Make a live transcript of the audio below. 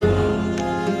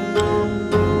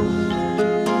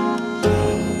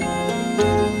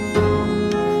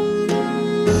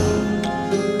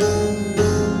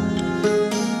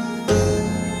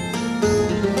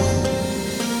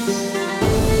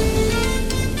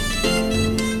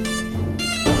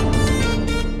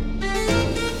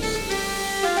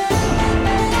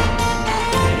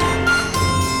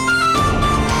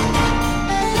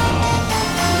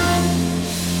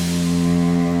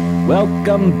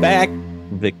Welcome back,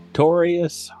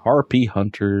 victorious harpy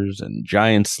hunters and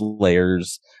giant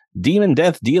slayers, demon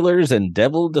death dealers and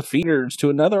devil defeaters, to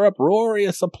another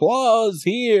uproarious applause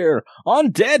here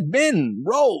on Dead Men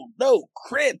Roll No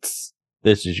Crits.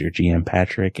 This is your GM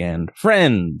Patrick, and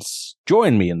friends,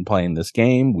 join me in playing this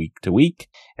game week to week.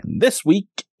 And this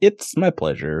week, it's my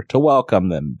pleasure to welcome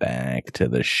them back to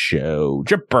the show.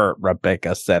 Jabert,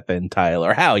 Rebecca, Seth, and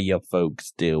Tyler. How you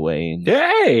folks doing?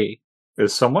 Hey!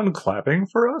 Is someone clapping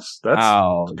for us?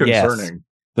 That's concerning.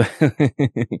 Yes.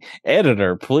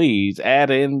 Editor, please add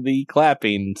in the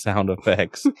clapping sound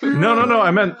effects. No.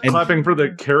 I meant clapping for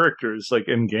the characters, like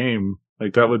in game.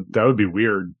 Like that would be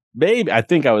weird. Maybe I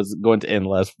think I was going to end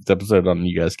last episode on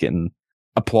you guys getting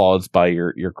applause by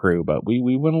your crew, but we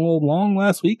went a little long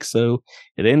last week, so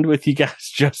it ended with you guys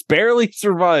just barely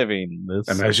surviving this.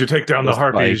 And as you take down the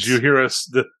harpies, you hear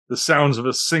the sounds of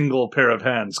a single pair of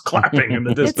hands clapping in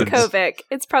the distance. It's Kovic.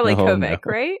 It's probably Kovic,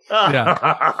 right?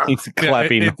 Yeah. He's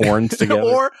clapping horns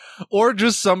together. Or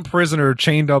just some prisoner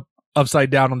chained up upside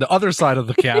down on the other side of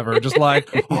the cavern, just like,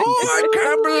 oh, I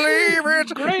can't believe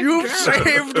it! You've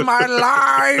saved my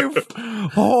life!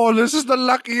 Oh, this is the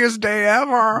luckiest day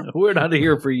ever! We're not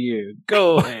here for you.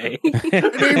 Go away.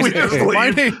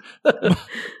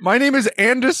 My name is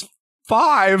Andis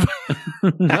 5.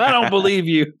 I don't believe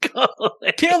you.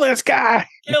 Kill this guy!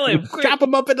 Kill him! Quick. Chop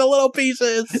him up into little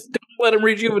pieces! Don't let him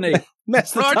rejuvenate.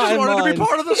 Mess the I just wanted to be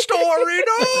part of the story.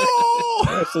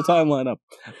 No! That's the timeline up.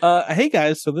 Hey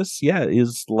guys, so this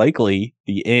is likely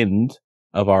the end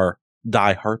of our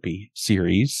Die Harpy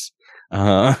series.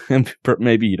 And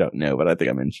maybe you don't know, but I think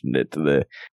I mentioned it. The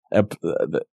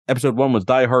episode 1 was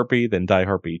Die Harpy, then Die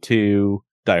Harpy 2,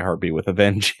 Die Harpy with a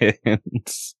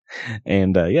Vengeance,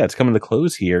 and it's coming to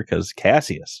close here because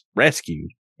Casius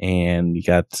rescued, and you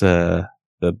got the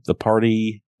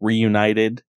party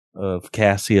reunited of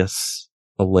Casius,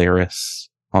 Valeris,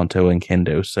 Honto, and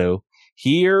Kendo. So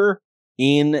here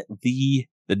in the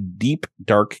deep,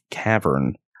 dark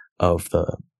cavern of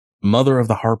the Mother of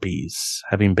the Harpies,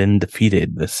 having been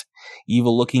defeated, this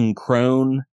evil-looking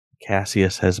crone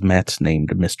Casius has met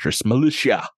named Mistress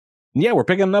Militia. Yeah, we're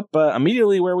picking up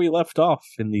immediately where we left off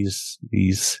in these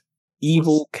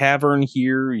evil cavern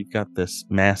here. You've got this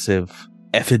massive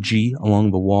effigy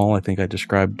along the wall. I think I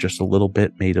described just a little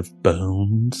bit, made of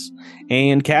bones.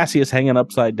 And Casius hanging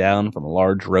upside down from a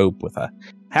large rope with a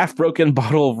half-broken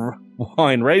bottle of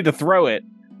wine, ready to throw it.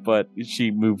 But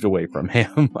she moved away from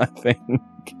him, I think.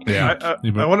 Yeah, I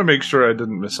want to make sure I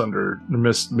didn't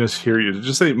mishear you. Did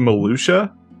you say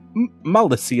Militia?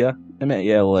 Militia.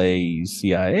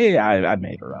 Milicia. I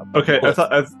made her up. Okay,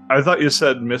 I thought you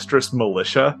said Mistress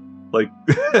Militia, like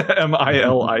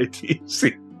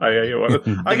Militc.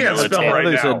 I can't spell right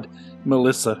now. Said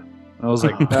Melissa. I was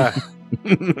like,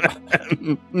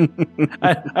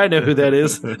 I know who that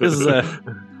is. This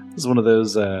is one of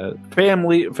those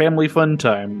family fun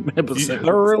time episodes.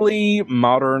 Thoroughly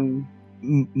modern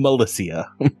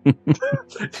Militia.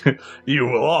 You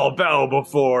will all bow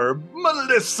before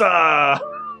Melissa.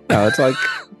 No, it's like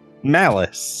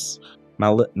Malice.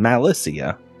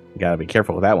 Malicia. You gotta be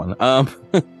careful with that one.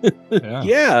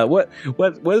 Yeah. What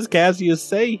does Casius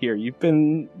say here? You've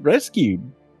been rescued.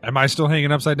 Am I still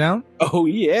hanging upside down? Oh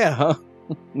yeah.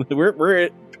 We're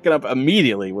picking up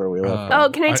immediately where we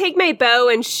left. Can I take my bow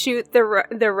and shoot the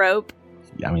rope?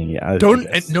 I mean, yeah.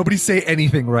 Nobody say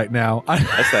anything right now.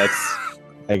 I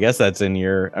guess that's in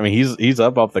your. I mean, he's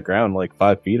up off the ground like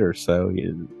 5 feet or so.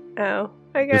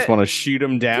 I just want to shoot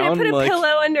him down. Can I put a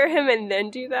pillow under him and then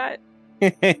do that?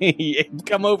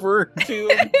 Come over to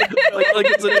him.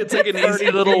 it's like an easy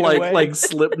little like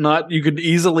slip knot. You could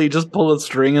easily just pull a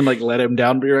string and like let him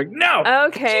down. But you're like, no.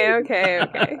 Okay.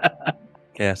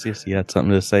 Casius, you had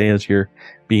something to say as you're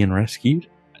being rescued?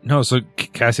 No. So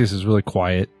Casius is really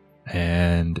quiet,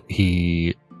 and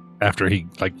after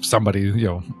somebody,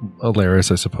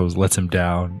 Alaris, I suppose, lets him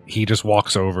down, he just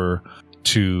walks over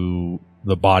to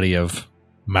the body of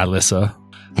Melissa.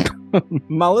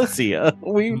 Malicia.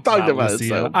 We've talked about it.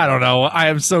 So. I don't know. I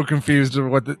am so confused with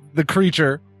what the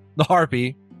creature, the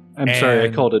harpy. I'm sorry, I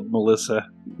called it Melissa.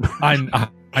 I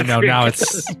know now.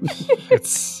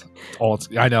 It's all.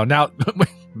 I know now.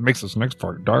 Makes this next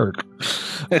part dark.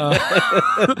 The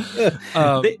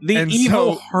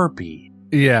evil harpy.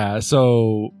 Yeah.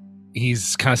 So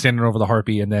he's kind of standing over the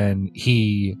harpy, and then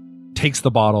he takes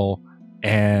the bottle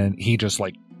and he just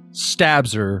like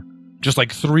stabs her just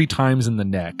like 3 times in the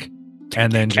neck,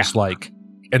 and then once like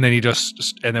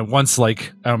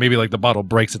I don't know, maybe like the bottle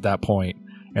breaks at that point,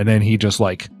 and then he just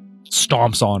like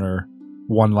stomps on her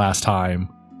one last time,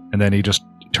 and then he just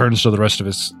turns to the rest of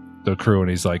the crew and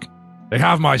he's like, They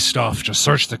have my stuff. Just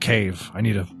search the cave. I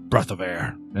need a breath of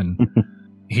air. And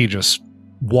he just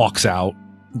walks out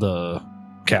the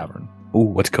cavern. Ooh,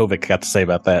 what's Kovic got to say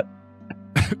about that?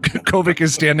 Kovic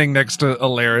is standing next to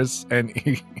Alaris, and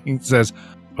he says,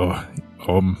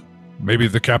 maybe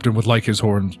the captain would like his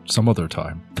horn some other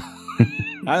time.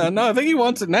 I don't know. I think he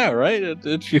wants it now, right?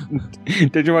 Did you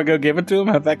want to go give it to him?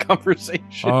 Have that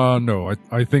conversation? No.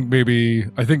 I think maybe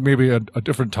a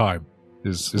different time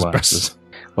is best.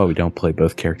 Well, we don't play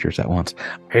both characters at once.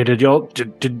 Hey, did y'all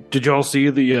see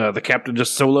the captain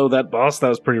just solo that boss? That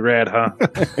was pretty rad, huh?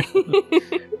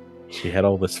 She had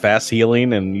all this fast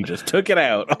healing, and you just took it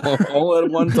out all at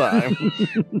one time.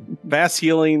 Fast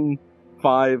healing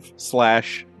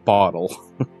 5/bottle.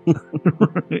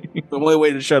 The only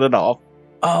way to shut it off.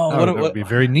 What would be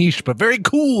very niche, but very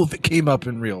cool if it came up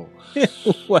in real.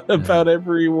 What about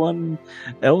everyone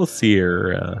else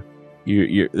here?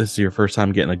 This is your first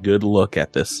time getting a good look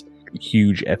at this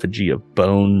huge effigy of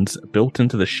bones built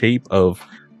into the shape of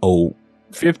a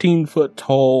 15-foot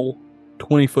tall,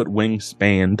 20-foot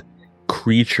wingspan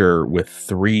creature with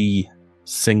 3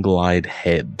 single-eyed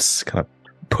heads kind of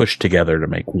pushed together to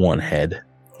make one head.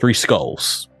 3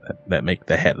 skulls that make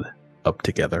the head up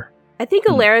together. I think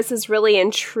Alaris is really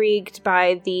intrigued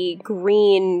by the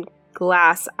green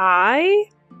glass eye.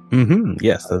 Mm-hmm.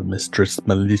 Yes, the Mistress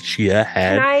Militia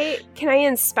had. Can I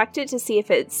inspect it to see if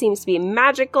it seems to be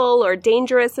magical or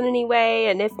dangerous in any way?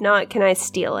 And if not, can I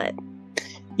steal it?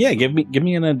 Yeah, give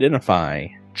me an identify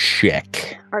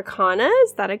check. Arcana?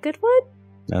 Is that a good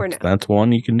one? That's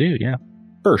one you can do, yeah.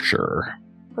 For sure.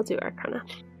 I'll do Arcana.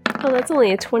 Oh, that's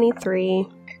only a 23.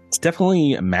 It's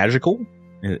definitely magical.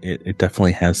 It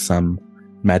definitely has some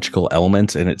magical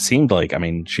elements, and it seemed like,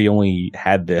 she only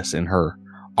had this in her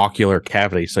ocular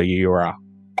cavity, so you were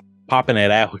popping it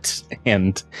out,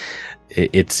 and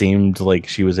it seemed like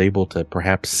she was able to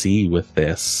perhaps see with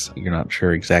this. You're not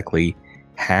sure exactly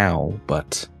how,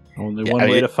 but only one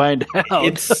way to find out.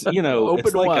 It's open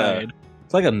it's like wide.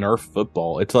 It's like a Nerf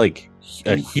football. It's like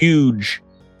a huge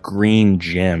green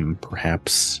gem,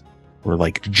 perhaps, or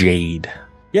like jade.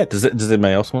 Yeah, does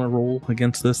anybody else want to roll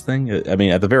against this thing? At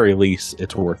the very least,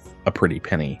 it's worth a pretty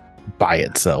penny by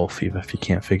itself, even if you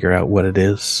can't figure out what it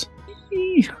is.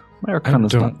 My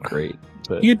Arcana's not great.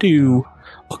 But you do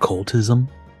occultism,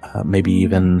 maybe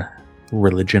even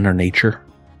religion or nature.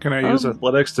 Can I use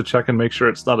athletics to check and make sure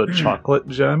it's not a chocolate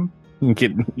gem? You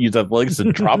can use athletics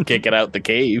to drop kick it out the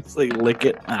cave. Like lick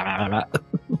it.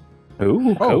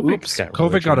 Ooh,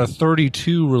 Kovic got a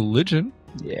 32 religion.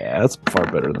 Yeah, that's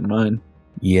far better than mine.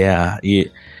 Yeah, you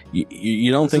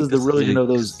don't think this is the religion of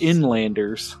those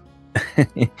inlanders.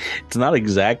 It's not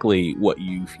exactly what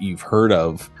you've heard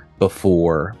of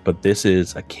before, but this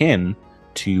is akin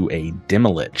to a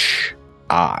Demilich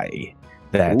eye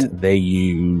that they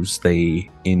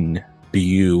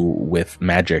imbue with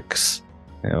magics,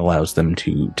 and it allows them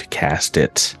to cast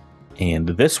it. And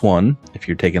this one, if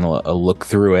you're taking a look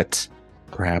through it,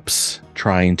 perhaps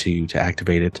trying to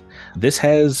activate it, this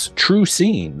has True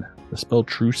Seeing, the spell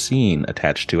True Seeing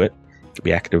attached to it. It can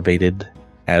be activated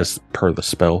as per the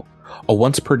spell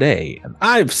once per day. And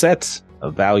I've set a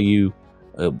value,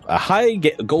 a high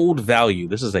gold value.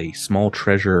 This is a small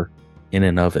treasure in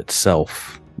and of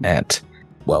itself at,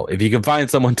 well, if you can find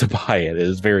someone to buy it, it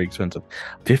is very expensive.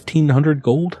 1,500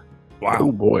 gold? Wow.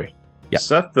 Oh boy. Yeah.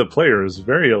 Seth, the player, is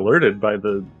very alerted by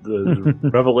the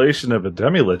revelation of a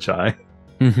Demilich eye.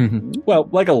 Well,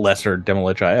 like a lesser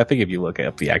Demilich eye. I think if you look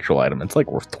up the actual item, it's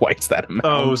like worth twice that amount.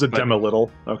 Oh, it was a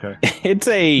Demilittle. Okay. It's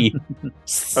a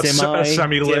semi-lich.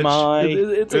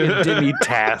 It's like a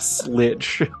demi-tass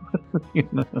lich.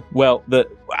 Well,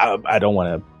 I don't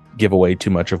want to give away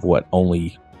too much of what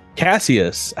only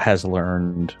Casius has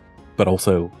learned, but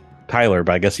also Tyler,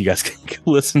 but I guess you guys can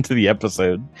listen to the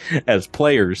episode as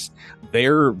players.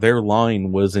 Their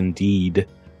line was indeed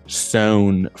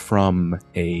sewn from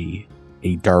a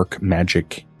dark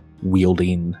magic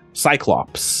wielding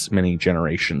cyclops many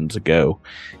generations ago,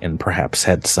 and perhaps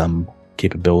had some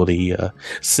capability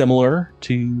similar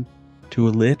to a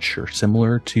lich, or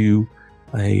similar to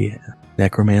a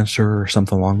necromancer, or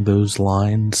something along those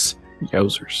lines.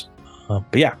 Yowzers.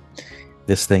 But yeah,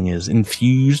 this thing is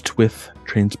infused with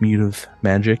transmutive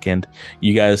magic, and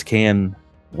you guys can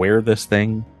wear this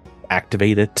thing,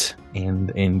 activate it,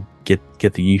 and get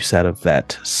the use out of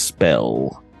that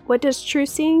spell. What does True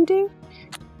Seeing do?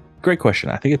 Great question.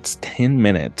 I think it's 10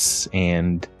 minutes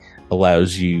and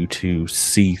allows you to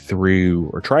see through,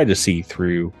 or try to see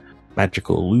through,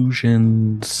 magical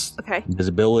illusions,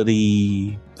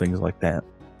 invisibility, things like that.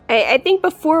 I think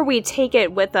before we take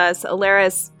it with us,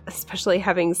 Alaris, especially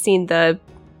having seen the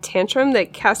tantrum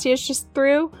that Casius just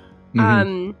threw,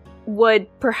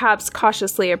 would perhaps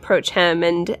cautiously approach him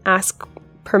and ask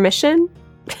permission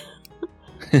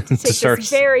to take this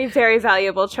very, very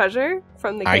valuable treasure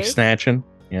from the cave. Eye snatching.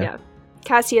 Yeah.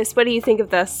 Cassius, what do you think of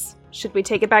this? Should we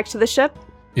take it back to the ship?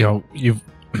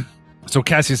 So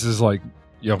Cassius is like,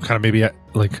 kind of maybe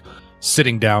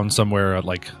sitting down somewhere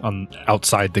on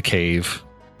outside the cave,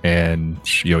 and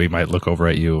he might look over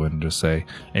at you and just say,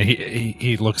 and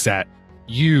he looks at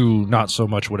you, not so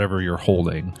much whatever you're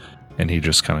holding, and he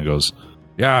just kind of goes,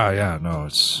 yeah, no,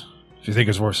 it's, if you think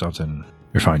it's worth something,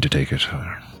 you're fine to take it.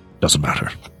 Doesn't matter.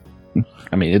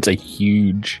 I mean, it's a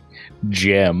huge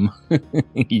gem.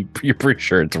 You're pretty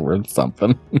sure it's worth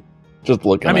something. Just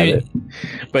looking at it.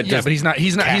 But he's not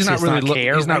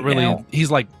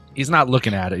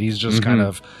looking at it. He's just kind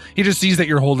of, he just sees that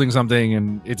you're holding something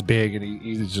and it's big, and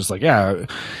he's just like, I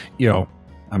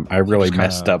really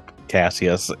messed up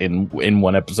Cassius in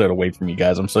one episode away from you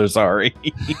guys. I'm so sorry.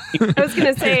 I was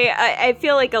going to say, I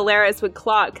feel like Alaris would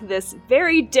clock this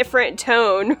very different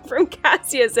tone from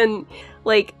Cassius and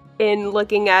in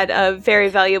looking at a very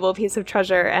valuable piece of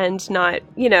treasure and not,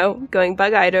 going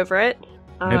bug-eyed over it.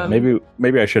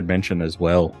 Maybe I should mention as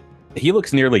well, he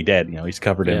looks nearly dead. He's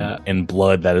covered in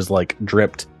blood that is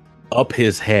dripped up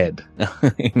his head.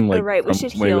 Right, we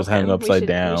should heal when he was hung him. upside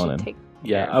down.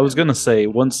 I was gonna say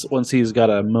once he's got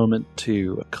a moment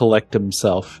to collect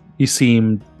himself, he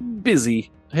seemed busy,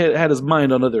 had his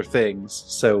mind on other things.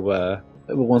 So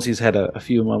once he's had a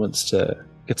few moments to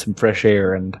get some fresh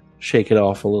air and shake it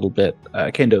off a little bit,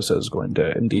 Candoso is going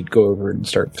to indeed go over and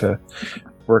start to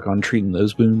work on treating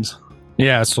those wounds.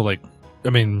 Yeah, so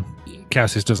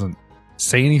Cassius doesn't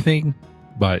say anything,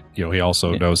 but he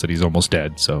also knows that he's almost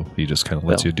dead, so he just kind of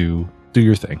lets you do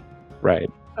your thing.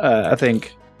 Right. I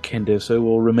think Candoso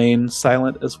will remain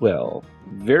silent as well.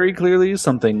 Very clearly,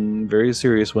 something very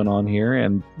serious went on here,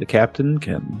 and the captain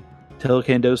can tell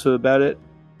Candoso about it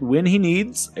when he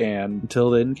needs, and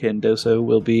until then, Candoso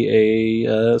will be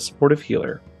a supportive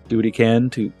healer. Do what he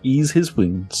can to ease his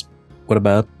wounds. What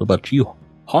about you,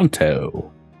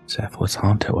 Honto? Seth, what's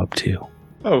Honto up to?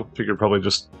 Oh, I figured probably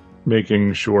just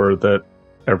making sure that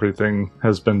everything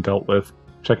has been dealt with,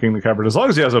 checking the cavern. As long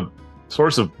as he has a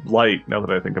source of light, now that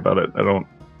I think about it, I don't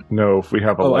know if we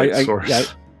have a light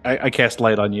source. I cast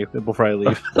light on you before I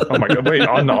leave. Oh my god! Wait,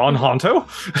 on Honto?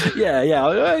 Yeah.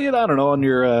 I don't know. On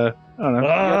your, I don't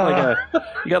know.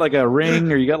 You got like a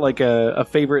ring, or you got like a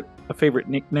favorite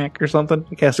knick-knack or something.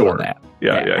 I cast it on that.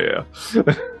 Yeah.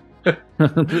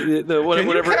 Can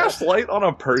you cast light on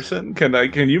a person?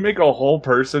 Can you make a whole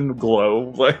person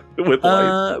glow with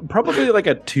light? Probably like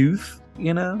a tooth,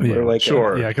 or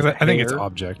sure. Because I think it's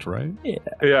object, right?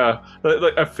 Yeah,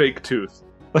 like a fake tooth.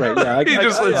 Right. Yeah.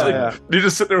 You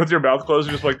just sit there with your mouth closed.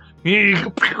 You're just like,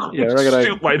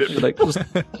 shoot light at me. Just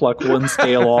pluck one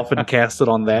scale off and cast it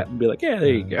on that, and be like, yeah,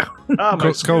 there you go.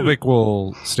 Kovic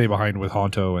will stay behind with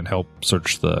Honto and help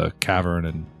search the cavern,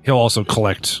 and he'll also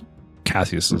collect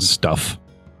Cassius's stuff.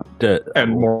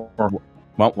 And more.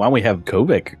 Why don't we have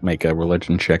Kovic make a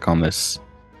religion check on this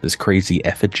crazy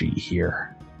effigy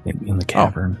here in the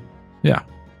cavern? Yeah.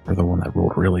 Or the one that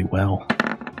rolled really well.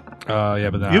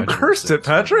 But you cursed it,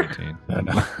 Patrick.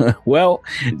 Well,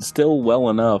 it's still well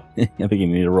enough. I think you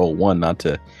need to roll 1 not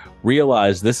to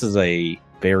realize this is a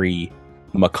very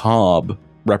macabre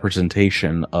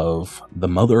representation of the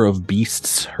mother of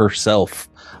beasts herself,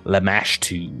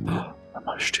 Lamashtu.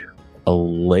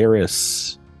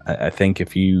 Alaris, I think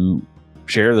if you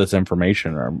share this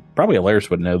information, or probably Alaris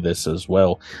would know this as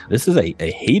well, this is a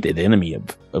hated enemy of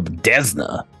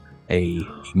Desna, a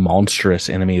monstrous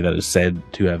enemy that is said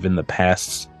to have in the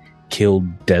past killed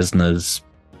Desna's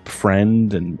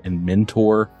friend and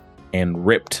mentor, and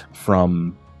ripped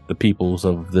from the peoples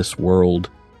of this world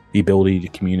the ability to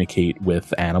communicate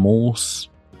with animals,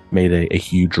 made a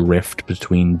huge rift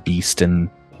between beast and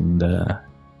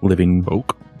living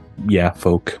folk. Yeah,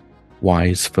 folk.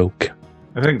 Wise folk.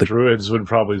 I think druids would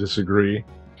probably disagree.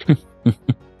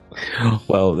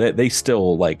 Well, they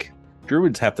still,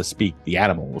 druids have to speak the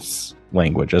animals'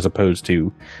 language, as opposed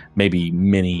to maybe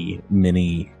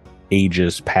many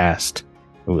ages past.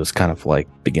 It was kind of like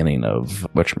beginning of,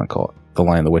 whatchamacallit, The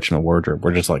Lion, the Witch, and the Wardrobe,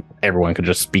 where just everyone could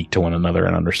just speak to one another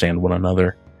and understand one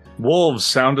another. Wolves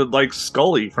sounded like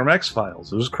Scully from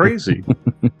X-Files. It was crazy.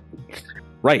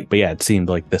 Right, but yeah, it seemed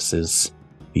like this is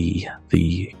the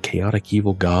chaotic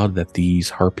evil god that these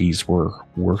harpies were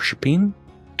worshipping.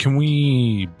 Can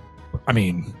we...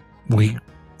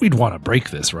 we'd want to break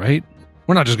this, right?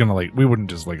 We're not just gonna we wouldn't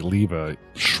just leave a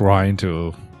shrine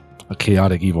to a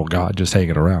chaotic evil god just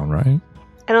hanging around, right?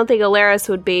 I don't think Alaris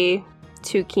would be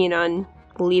too keen on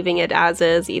leaving it as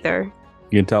is either.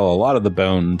 You can tell a lot of the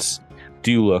bones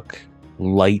do look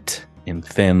light and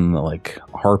thin, like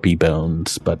harpy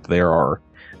bones, but there are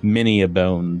many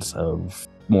bones of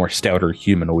more stouter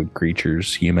humanoid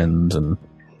creatures, humans and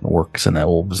orcs and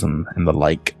elves and the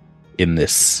like in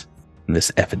this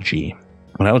effigy.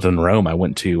 When I was in Rome, I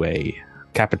went to a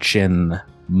Capuchin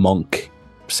monk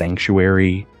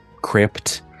sanctuary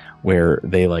crypt where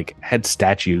they like had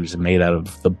statues made out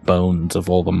of the bones of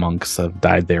all the monks that have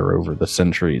died there over the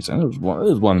centuries. And it was one of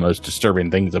the most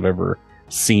disturbing things I've ever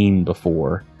seen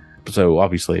before. So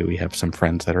obviously we have some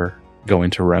friends that are going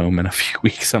to Rome in a few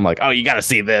weeks. I'm like, oh, you gotta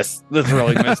see this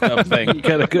really messed up thing. You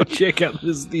gotta go check out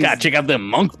these. Gotta check out the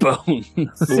monk bones.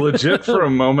 Legit for a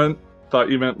moment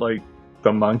thought you meant like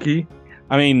the monkey.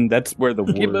 I mean, that's where the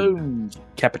word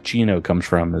cappuccino comes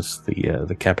from, is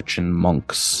the Capuchin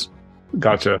monks.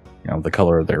 Gotcha. You know, the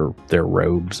color of their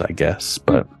robes, I guess.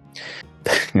 But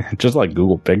just like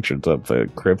Google pictures of the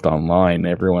crypt online,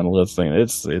 everyone listening,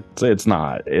 it's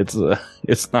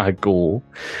not cool.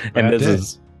 And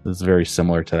this is very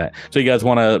similar to that. So you guys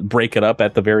want to break it up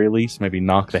at the very least, maybe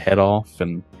knock the head off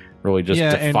and really just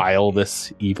defile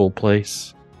this evil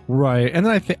place. Right. And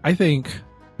then I think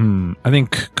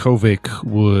Kovic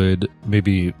would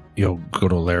maybe, go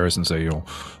to Laris and say,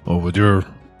 oh,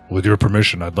 with your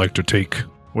permission, I'd like to take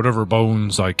whatever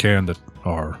bones I can that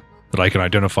I can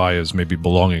identify as maybe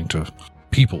belonging to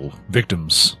people,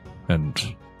 victims,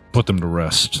 and put them to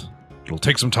rest. It'll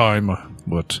take some time,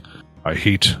 but I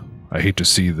hate to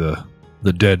see the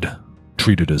dead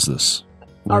treated as this.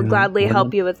 I'll gladly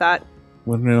help you with that.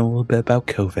 Want to know a little bit about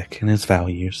Kovic and his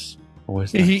values?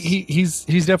 Always nice.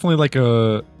 He's definitely like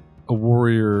a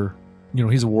warrior.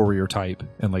 He's a warrior type,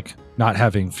 and like not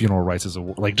having funeral rites as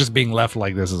just being left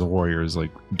like this as a warrior is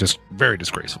like just very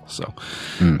disgraceful. So,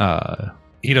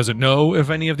 he doesn't know if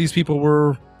any of these people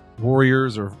were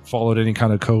warriors or followed any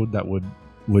kind of code that would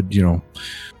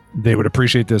they would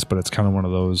appreciate this, but it's kind of one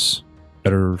of those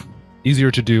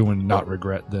easier to do and not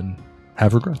regret than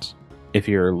have regrets. If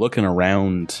you're looking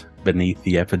around beneath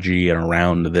the effigy and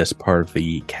around this part of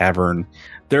the cavern,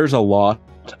 there's a lot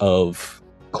of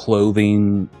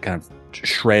clothing, kind of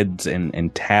shreds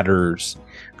and tatters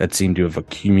that seem to have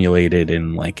accumulated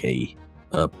in like a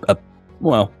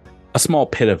small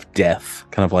pit of death,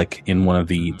 kind of like in one of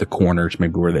the corners,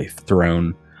 maybe where they've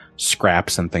thrown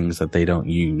scraps and things that they don't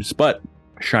use. But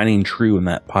shining true in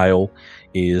that pile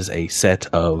is a set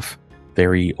of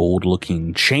very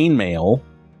old-looking chainmail,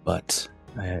 but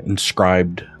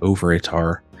inscribed over it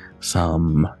are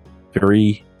some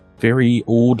very, very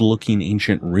old-looking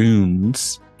ancient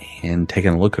runes. And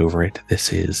taking a look over it,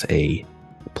 this is a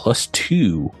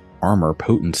 +2 armor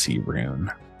potency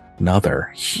rune.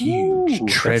 Another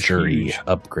huge treasury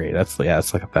upgrade. That's like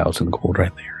 1,000 gold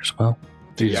right there as well.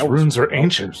 These runes are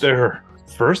ancient. They're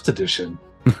first edition.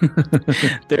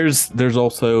 There's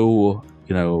also,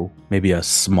 maybe a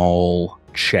small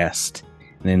chest,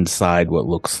 and inside what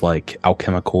looks like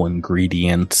alchemical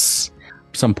ingredients,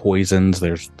 some poisons.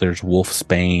 There's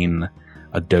wolfsbane,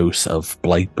 a dose of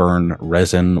blightburn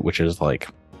resin, which is like,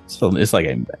 so it's like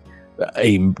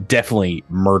a definitely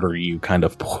murder you kind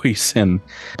of poison.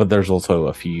 But there's also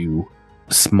a few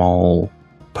small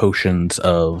potions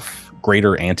of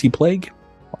greater anti-plague.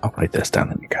 I'll write this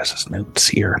down in your guys' notes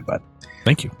here, but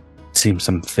thank you. It seems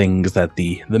some things that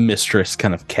the mistress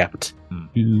kind of kept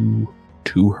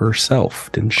to herself,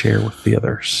 didn't share with the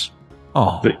others.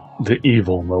 Oh, the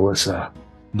evil Melissa.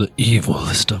 The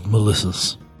evilest of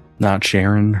Melissas. Not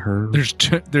sharing her. There's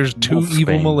two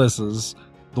evil Melissas.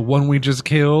 The one we just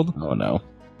killed. Oh no.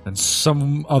 And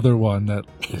some other one that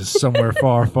is somewhere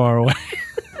far, far away.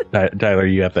 Tyler,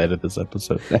 you have to edit this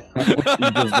episode.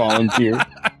 You just volunteered.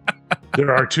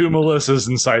 There are 2 Melissas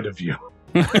inside of you.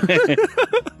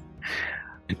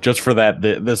 Just for that,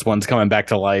 this one's coming back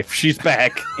to life. She's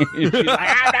back. She's like,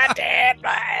 I'm not dead.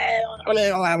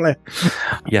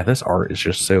 Yeah, this art is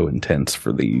just so intense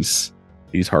for these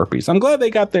harpies. I'm glad they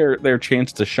got their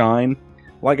chance to shine.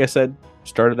 Like I said,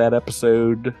 started that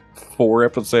episode, 4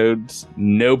 episodes,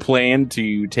 no plan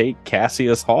to take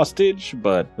Casius hostage,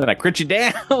 but then I crit you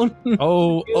down.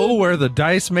 oh, where the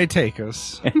dice may take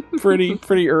us.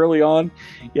 pretty early on.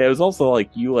 Yeah, it was also like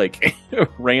you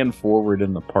ran forward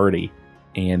in the party,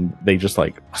 and they just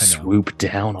swooped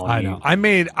down on you. I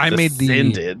made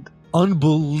the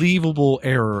unbelievable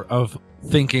error of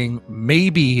thinking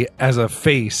maybe as a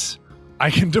face I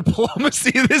can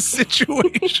diplomacy this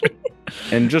situation.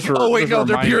 And just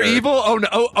they're pure evil. Oh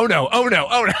no!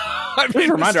 Just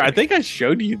a reminder, I think I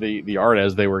showed you the art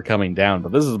as they were coming down,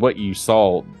 but this is what you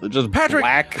saw. Just Patrick,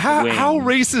 black how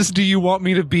racist do you want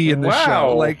me to be in this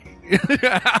show?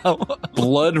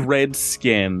 Blood red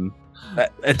skin,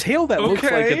 A tail that looks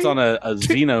like it's on a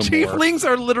xenomorph. Tieflings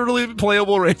are literally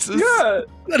playable races. Yeah.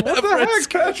 What the heck,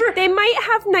 Patrick? They might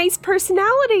have nice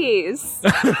personalities.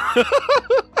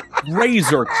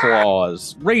 Razor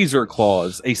claws,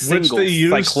 a single Which they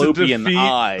use cyclopean to defeat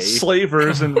eye.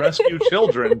 slavers and rescue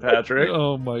children, Patrick.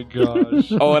 Oh my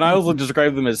gosh. Oh, and I also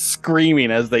describe them as screaming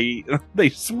as they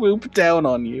swoop down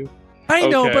on you. I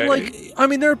know, but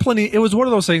Okay. there are plenty. It was one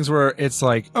of those things where it's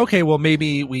like, okay, well,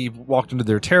 maybe we've walked into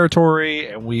their territory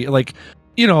and we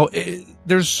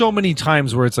there's so many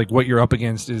times where it's like what you're up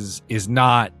against is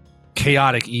not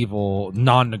chaotic evil,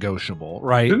 non-negotiable,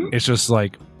 right? It's just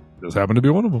like, this happened to be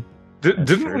one of them.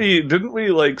 Didn't we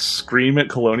like scream at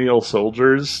colonial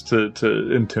soldiers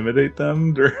to intimidate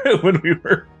them when we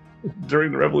were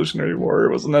during the Revolutionary War?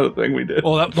 Wasn't that a thing we did?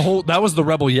 Well, that was the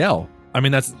rebel yell. I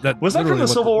mean, was that from the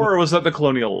Civil War or was that the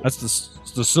colonial? That's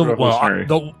the Civil War.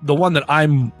 The one that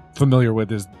I'm familiar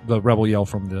with is the rebel yell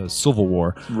from the Civil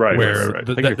War, Right? Where right.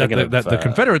 the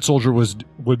Confederate soldier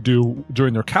would do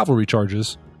during their cavalry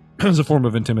charges as a form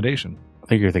of intimidation. I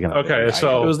think you're thinking. Okay,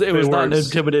 so it was not an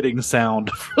intimidating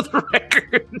sound for the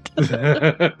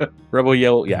record. Rebel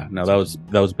Yell. Yeah, no, that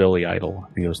was Billy Idol.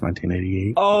 I think it was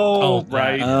 1988. Oh,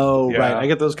 right. Oh, Yeah. right. I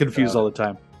get those confused all the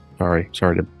time. Sorry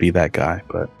to be that guy,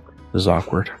 but this is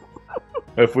awkward.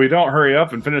 If we don't hurry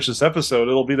up and finish this episode,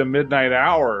 it'll be the midnight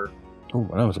hour. Oh,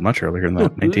 that was much earlier than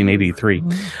that. 1983.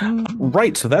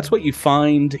 Right, so that's what you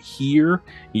find here.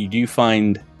 You do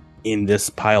find in this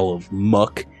pile of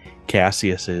muck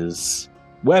Cassius's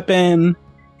weapon,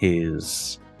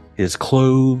 his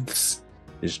clothes,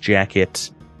 his jacket,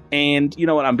 and you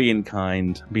know what? I'm being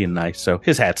kind, being nice. So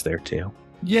his hat's there too.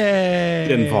 Yay!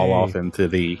 Didn't fall off into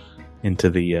the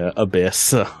abyss.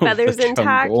 Feathers the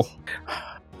intact. jungle.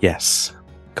 Yes,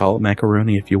 call it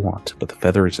macaroni if you want, but the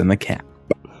feather is in the cap.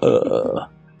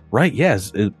 Right?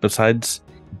 Yes. Besides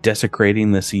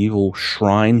desecrating this evil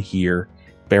shrine here,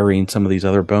 burying some of these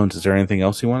other bones, is there anything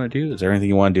else you want to do? Is there anything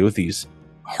you want to do with these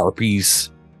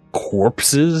harpies'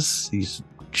 corpses? These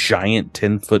giant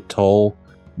 10-foot tall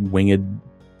winged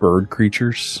bird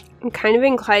creatures? I'm kind of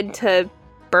inclined to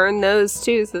burn those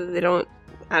too so that they don't,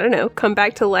 I don't know, come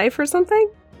back to life or something?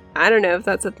 I don't know if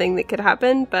that's a thing that could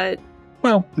happen, but...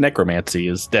 Well, necromancy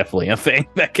is definitely a thing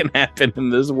that can happen in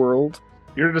this world.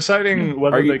 You're deciding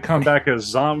whether they come back as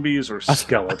zombies or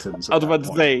skeletons. I was about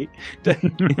to say,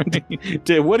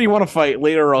 what do you want to fight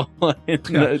later on?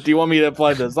 Do you want me to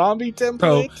apply the zombie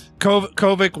template?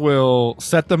 Kovic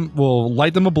will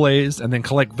light them ablaze and then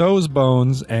collect those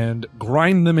bones and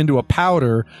grind them into a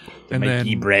powder and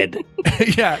then bread.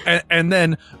 Yeah, and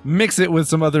then mix it with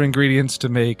some other ingredients to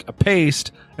make a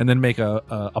paste and then make a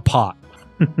pot.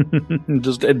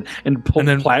 Just and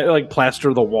then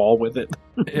plaster the wall with it.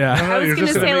 Yeah, I was going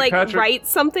to say, like, Patrick... write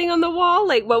something on the wall.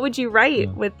 Like, what would you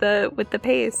write with the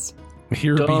paste?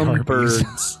 Here be Dumb harpies.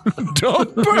 birds.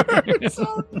 Dumb birds.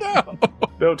 Oh no!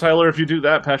 No, Tyler, if you do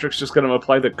that, Patrick's just going to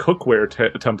apply the cookware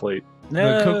template.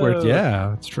 The cookware. Yeah,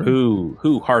 that's true.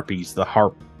 Who harpies? The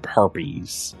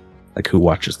harpies. Like who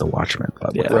watches The Watchmen?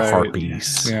 But Yeah, the right.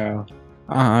 harpies. Yeah.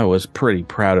 I was pretty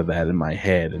proud of that in my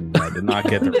head, and I did not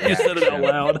get the You reaction. said it out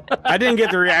loud. I didn't get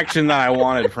the reaction that I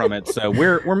wanted from it. So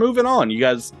we're moving on. You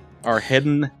guys are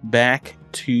heading back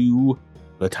to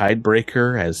the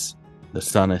Tidebreaker as the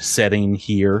sun is setting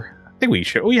here. I think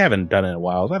we haven't done it in a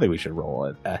while. So I think we should roll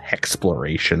a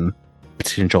hexploration.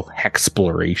 Potential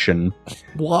hexploration.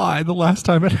 Why? The last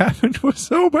time it happened was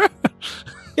so bad.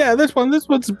 Yeah, this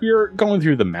one's you're going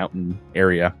through the mountain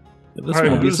area. This All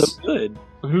right, won't be so who's- good.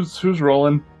 Who's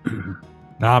rolling?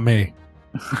 Not me.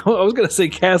 I was gonna say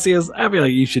Cassius. I feel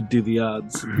like you should do the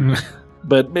odds,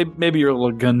 but maybe you're a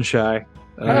little gun shy.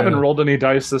 I haven't rolled any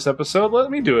dice this episode. Let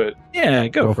me do it. Yeah,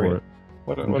 go for it.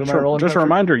 What am I rolling? Just a Patrick?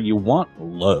 reminder, you want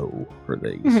low for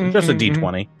these. Mhm, Just a mhm,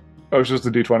 D20. Oh, it's just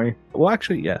a D20. Well,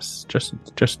 actually, yes. Just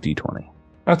D20.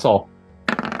 That's all.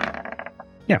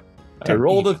 Yeah. I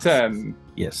rolled a 10.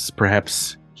 Yes,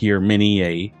 perhaps hear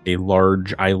Minnie, a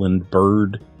large island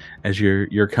bird as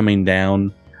you're coming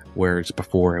down, whereas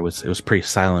before it was pretty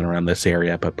silent around this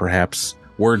area, but perhaps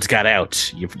words got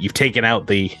out. You've taken out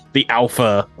the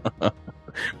alpha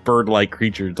bird-like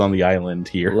creatures on the island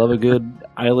here. Love a good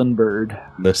island bird.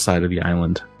 This side of the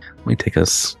island. Let me take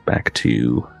us back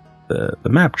to the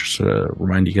map just to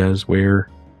remind you guys where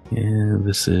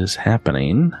this is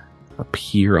happening. Up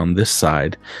here on this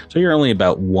side. So you're only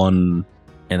about 1.5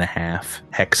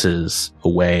 hexes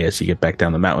away as you get back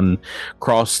down the mountain,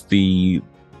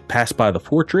 pass by the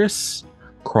fortress,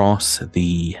 cross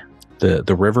the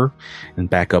river, and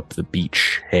back up the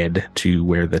beach head to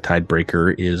where the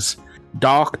Tidebreaker is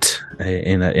docked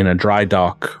in a dry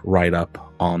dock right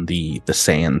up on the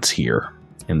sands here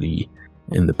in the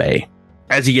bay.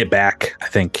 As you get back, I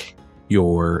think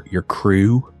your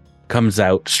crew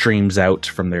streams out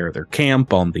from their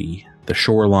camp on the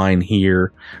shoreline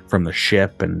here from the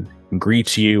ship and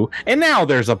greets you. And now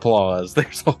there's applause.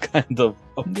 There's all kinds of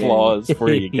applause for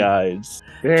you guys.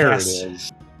 There it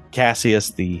is.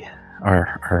 Cassius,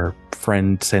 our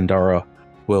friend Sandara,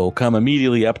 will come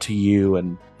immediately up to you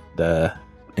and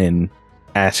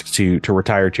ask to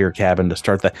retire to your cabin to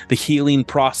start the healing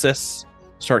process.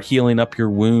 Start healing up your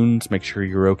wounds. Make sure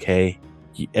you're okay.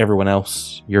 Everyone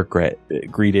else, you're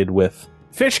greeted with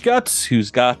Fish Guts,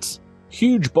 who's got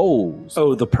huge bowls.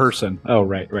 Oh, the person. Oh,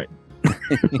 right.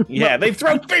 Yeah, they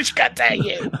throw fish guts at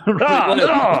you.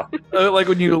 Like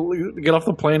when you get off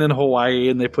the plane in Hawaii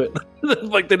and they put,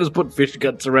 they just put fish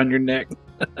guts around your neck.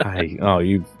 I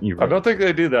don't think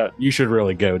they do that. You should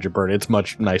really go, Jabert. It's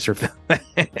much nicer than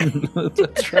that.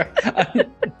 That's right.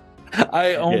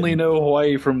 I only know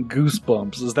Hawaii from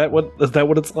Goosebumps. Is that what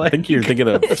it's like? I think you're thinking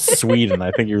of Sweden.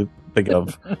 I think you're thinking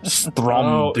of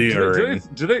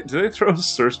Stromdyr. Do they throw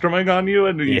surströmming on you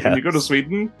and you go to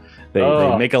Sweden?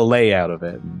 They make a lay out of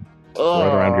it and throw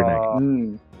it around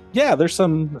your neck. Yeah, there's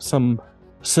some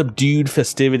subdued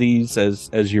festivities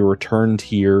as you returned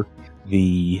here.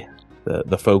 The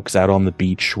folks out on the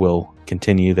beach will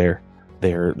continue their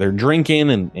drinking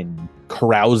and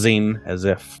carousing as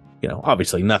if,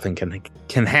 obviously nothing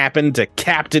can happen to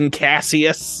Captain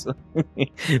Casius.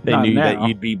 They knew that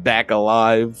you'd be back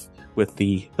alive with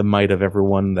the might of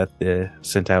everyone that they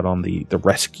sent out on the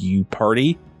rescue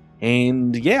party.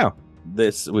 And yeah,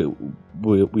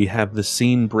 we have the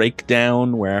scene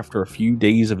breakdown where after a few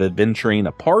days of adventuring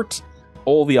apart,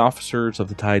 all the officers of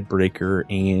the Tidebreaker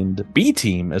and B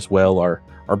team as well are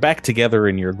back together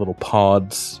in your little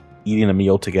pods, eating a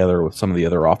meal together with some of the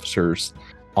other officers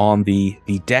on the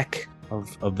deck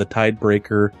of the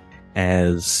Tidebreaker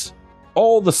as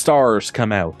all the stars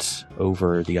come out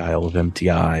over the Isle of Empty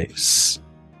Eyes.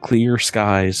 Clear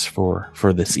skies for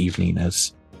this evening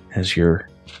as you're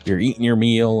eating your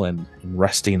meal and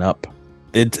resting up.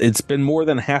 It's been more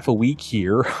than half a week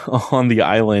here on the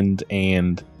island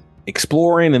and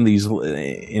exploring in these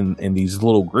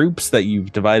little groups that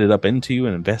you've divided up into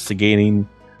and investigating.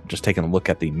 Just taking a look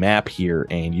at the map here,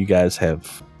 and you guys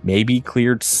have maybe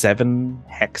cleared 7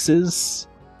 hexes.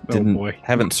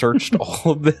 Haven't searched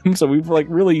all of them, so we've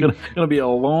really gonna be a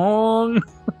long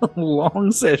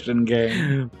session,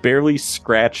 gang. Barely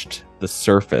scratched the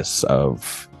surface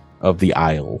of the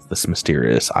isle, this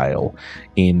mysterious isle.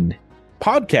 In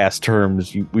podcast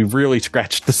terms, we've really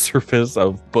scratched the surface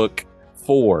of book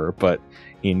 4, but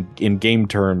in game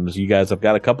terms, you guys have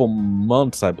got a couple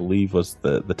months, I believe, was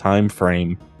the time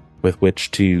frame with which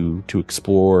to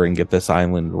explore and get this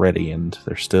island ready, and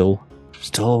there's still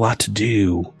a lot to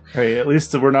do. Hey, at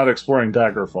least we're not exploring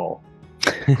Daggerfall.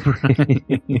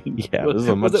 Yeah, this is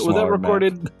a much was that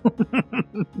recorded?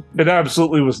 It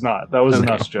absolutely was not. That was an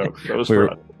us joke. That was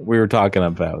we were talking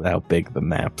about how big the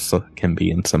maps can be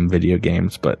in some video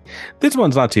games, but this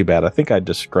one's not too bad. I think I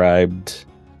described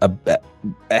a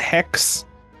hex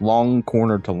long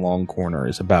corner to long corner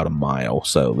is about a mile,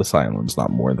 so this island's not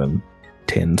more than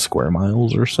 10 square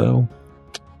miles or so.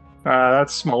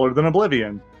 That's smaller than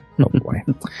Oblivion. Oh boy.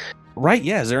 Right,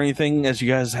 yeah. Is there anything, as you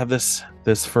guys have this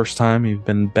first time you've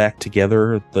been back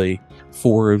together, the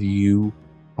 4 of you,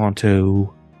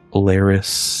 Honto,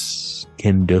 Alaris,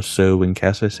 Kendoso, and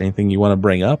Cassius, anything you want to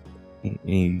bring up?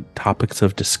 Any topics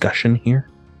of discussion here?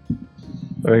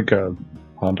 I think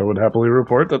Honto would happily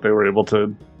report that they were able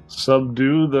to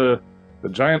subdue the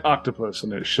giant octopus,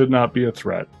 and it should not be a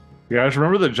threat. You guys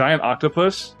remember the giant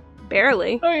octopus?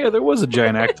 Barely. Oh yeah, there was a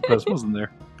giant octopus, wasn't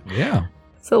there? Yeah.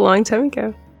 It's a long time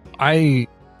ago. I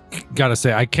gotta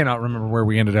say, I cannot remember where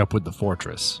we ended up with the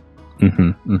fortress.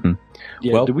 Mm-hmm, mm-hmm.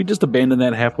 Yeah, well, did we just abandon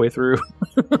that halfway through?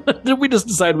 Did we just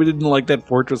decide we didn't like that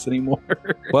fortress anymore?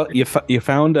 Well, you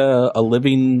found a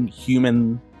living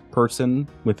human person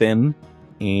within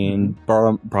and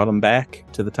brought him back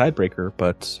to the Tidebreaker,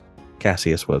 but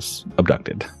Cassius was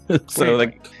abducted. So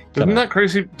didn't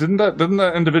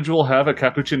that individual have a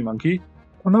capuchin monkey?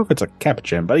 I don't know if it's a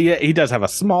capuchin, but yeah, he does have a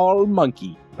small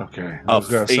monkey. Okay, a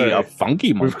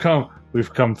funky monkey.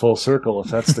 We've come full circle if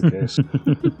that's the case.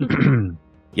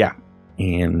 Yeah,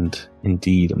 and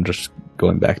indeed, I'm just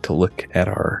going back to look at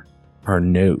our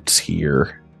notes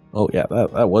here. Oh yeah,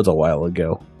 that was a while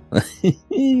ago.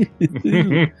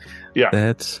 Yeah,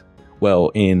 that's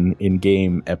in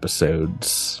game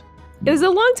episodes. It was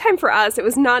a long time for us. It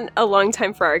was not a long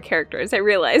time for our characters. I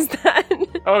realized that.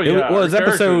 Oh yeah, it was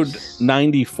episode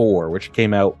 94, which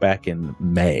came out back in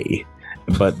May.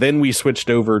 But then we switched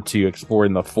over to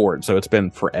exploring the fort, so it's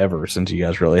been forever since you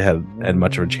guys really had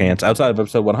much of a chance outside of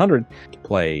episode 100 to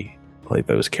play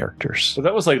those characters. So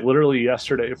that was like literally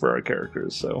yesterday for our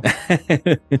characters. So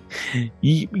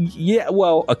yeah,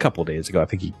 well, a couple days ago, I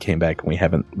think he came back, and we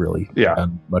haven't really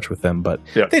done much with them, but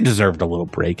they deserved a little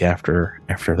break after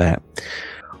that.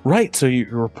 Right, so you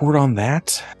report on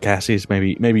that. Cassius,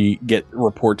 maybe get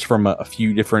reports from a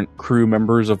few different crew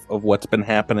members of what's been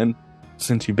happening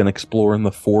since you've been exploring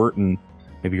the fort, and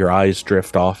maybe your eyes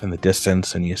drift off in the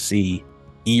distance and you see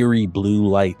eerie blue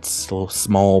lights, little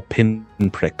small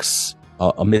pinpricks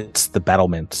amidst the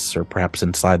battlements, or perhaps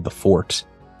inside the fort.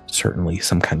 Certainly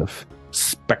some kind of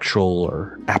spectral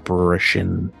or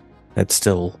apparition that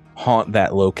still haunt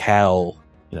that locale,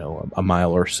 a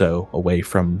mile or so away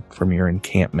from your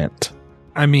encampment.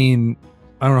 I mean,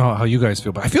 I don't know how you guys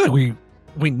feel, but I feel like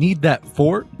we need that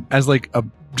fort as like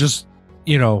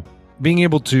being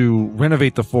able to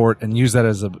renovate the fort and use that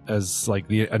as like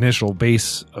the initial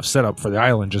base of setup for the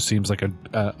island just seems like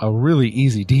a really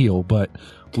easy deal. But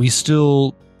it's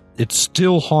still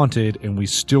haunted, and we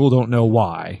still don't know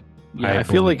why. Yeah, I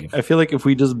feel like if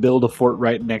we just build a fort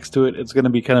right next to it, it's going to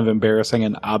be kind of embarrassing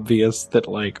and obvious that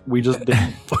like we just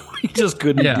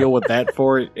couldn't deal with that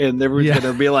fort, and everyone's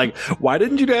going to be like, "Why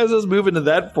didn't you guys just move into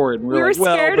that fort?" And we were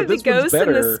scared of the ghosts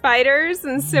and the spiders,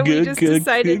 and so we just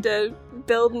decided to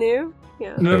build new.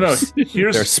 Yeah. No.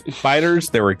 There's spiders.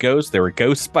 There were ghosts. There were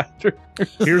ghost spiders.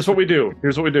 Here's what we do.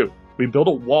 We build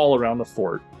a wall around the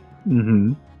fort,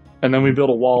 and then we build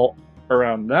a wall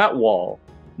around that wall.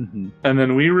 And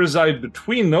then we reside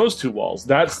between those two walls.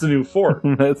 That's the new fort.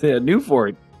 That's a new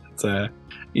fort. It's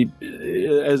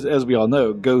as we all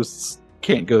know, ghosts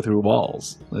can't go through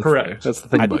walls. Correct. That's the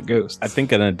thing about ghosts. I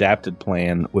think an adapted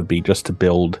plan would be just to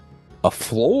build a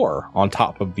floor on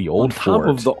top of the old fort. On top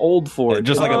of the old fort.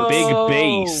 Just like a big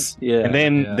base. Yeah. And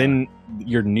then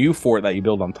your new fort that you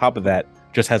build on top of that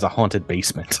just has a haunted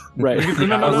basement. Right.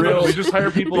 No. We just hire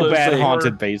people to bad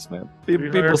haunted basement.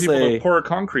 People say to pour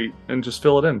concrete and just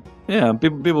fill it in. Yeah.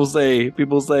 People say,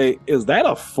 is that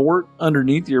a fort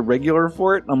underneath your regular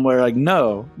fort? And I'm like,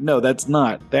 no, that's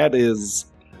not. That is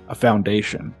a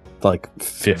foundation. Like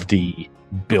 50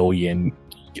 billion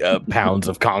pounds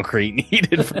of concrete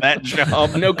needed for that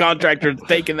job. No contractor's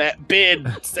taking that bid.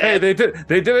 Hey, they did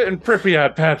it in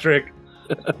Pripyat, Patrick.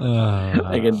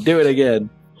 I can do it again.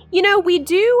 We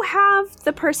do have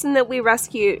the person that we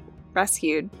rescued,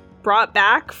 brought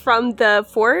back from the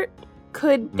fort.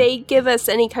 Could they give us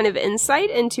any kind of insight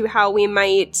into how we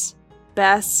might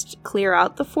best clear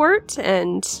out the fort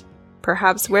and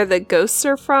perhaps where the ghosts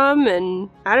are from? And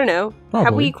I don't know. Probably.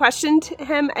 Have we questioned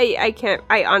him?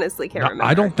 I honestly can't remember.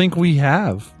 I don't think we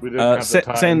have. We didn't have the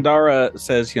time. Sandara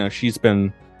says, she's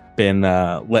been letting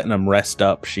them rest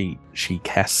up. She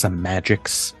casts some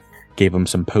magics. Gave him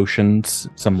some potions,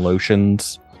 some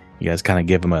lotions. You guys kind of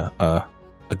give him a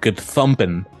good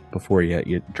thumping before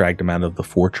you dragged him out of the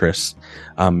fortress.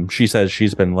 She says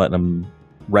she's been letting him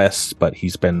rest, but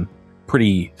he's been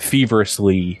pretty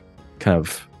feverishly kind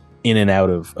of in and out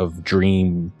of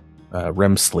dream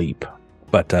REM sleep,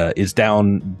 but is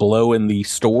down below in the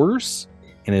stores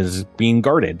and is being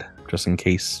guarded just in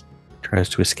case he tries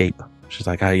to escape. She's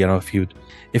like,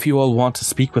 if you all want to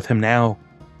speak with him now,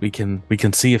 we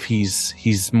can see if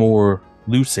he's more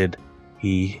lucid.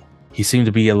 He seemed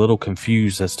to be a little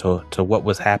confused as to what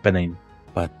was happening,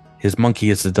 but his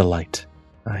monkey is a delight.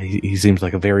 He seems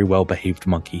like a very well-behaved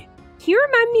monkey. Can you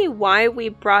remind me why we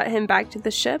brought him back to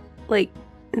the ship? Like,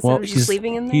 instead of just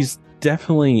leaving him there? He's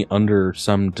definitely under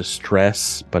some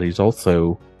distress, but he's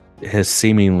also has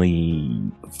seemingly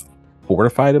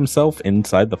fortified himself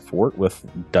inside the fort with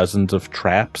dozens of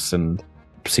traps and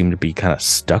seem to be kind of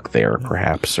stuck there,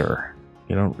 perhaps, or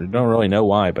you don't really know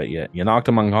why, but you knocked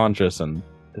him unconscious and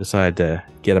decided to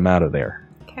get him out of there.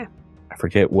 Okay. I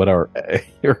forget what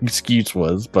your excuse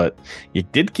was, but you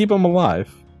did keep him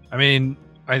alive. I mean,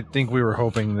 I think we were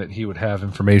hoping that he would have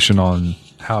information on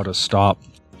how to stop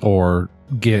or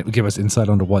give us insight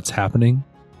onto what's happening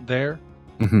there.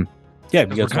 Mm-hmm. Yeah,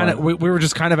 because we were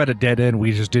just kind of at a dead end.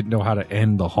 We just didn't know how to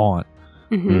end the haunt.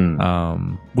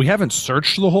 Mm-hmm. We haven't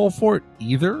searched the whole fort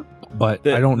either, but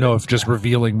I don't know if just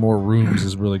revealing more rooms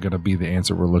is really going to be the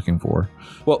answer we're looking for.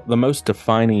 Well, the most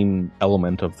defining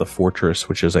element of the fortress,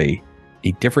 which is a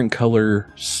different color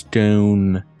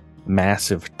stone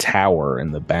massive tower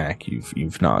in the back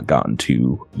you've not gotten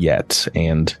to yet,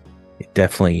 and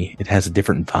it has a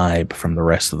different vibe from the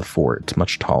rest of the fort. It's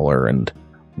much taller and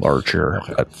larger.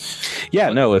 Okay. But yeah,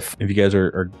 no, if you guys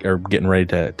are getting ready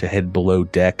to head below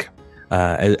deck,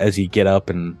 as you get up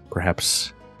and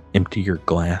perhaps empty your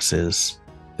glasses,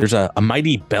 there's a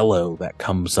mighty bellow that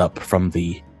comes up from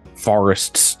the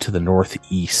forests to the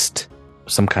northeast.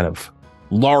 Some kind of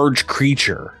large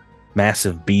creature,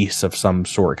 massive beast of some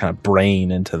sort, kind of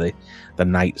braying into the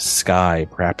night sky,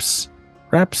 perhaps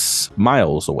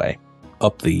miles away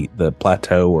up the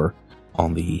plateau or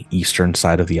on the eastern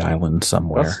side of the island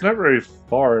somewhere. That's not very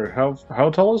far. How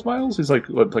tall is Miles? He's like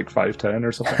 5'10"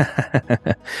 or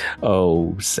something.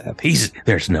 Oh, Seth,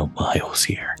 there's no miles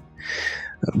here.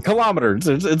 Kilometers.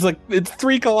 It's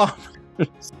 3 kilometers.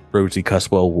 Rosie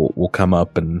Cuswell will come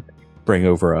up and bring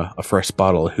over a fresh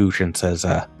bottle of hooch and says,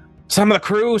 some of the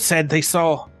crew said they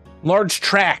saw large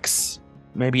tracks,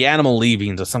 maybe animal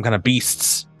leavings of some kind of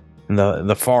beasts in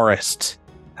the forest.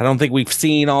 I don't think we've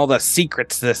seen all the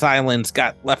secrets this island's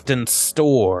got left in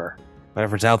store.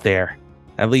 Whatever's out there,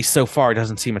 at least so far,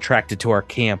 doesn't seem attracted to our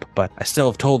camp, but I still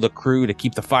have told the crew to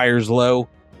keep the fires low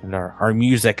and our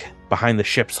music behind the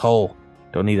ship's hull.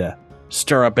 Don't need to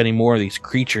stir up any more of these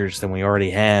creatures than we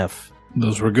already have.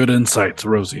 Those were good insights,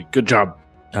 Rosie. Good job.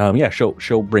 Yeah,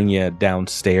 she'll bring you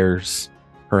downstairs,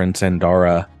 her and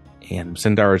Sandara. And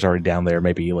Sandara's already down there,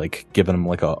 maybe like giving him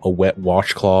like a wet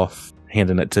washcloth,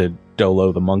 handing it to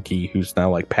Dolo the monkey, who's now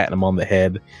like patting him on the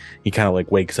head. He kind of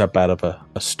like wakes up out of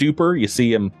a stupor. You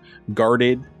see him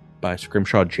guarded by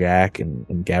Scrimshaw Jack and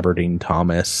Gabardine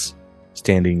Thomas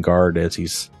standing guard as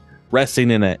he's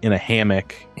resting in a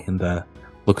hammock, and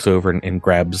looks over and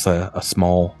grabs a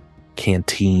small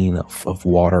canteen of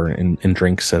water and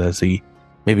drinks it as he,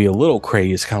 maybe a little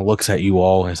crazed, kind of looks at you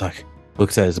all and is like,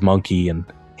 looks at his monkey and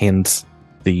hands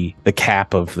the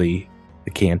cap of the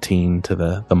canteen to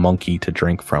the monkey to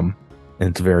drink from. And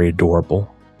it's very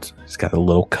adorable. He's got a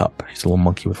little cup. He's a little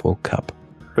monkey with a little cup.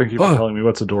 Thank you for telling me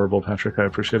what's adorable, Patrick. I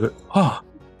appreciate it. Yeah.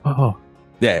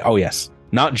 Oh, yes.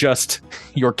 Not just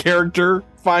your character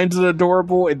finds it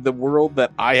adorable in the world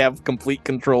that I have complete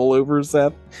control over,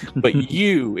 Seth, but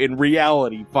you, in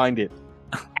reality, find it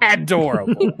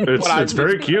adorable. It's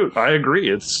very cute. I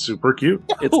agree. It's super cute.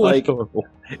 It's like adorable.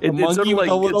 It's sort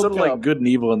of like good and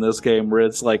evil in this game, where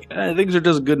it's like things are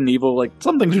just good and evil. Like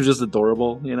some things are just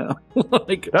adorable, you know.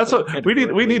 Like that's what we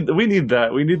need. We need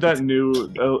that. We need that new.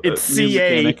 It's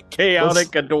CA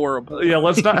chaotic adorable. Yeah,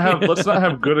 let's not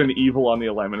have good and evil on the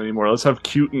alignment anymore. Let's have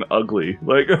cute and ugly.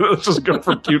 Like let's just go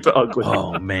from cute to ugly.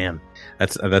 Oh man,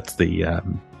 that's the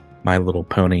My Little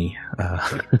Pony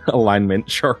alignment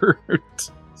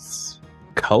chart.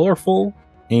 Colorful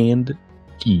and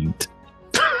cute.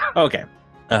 Okay.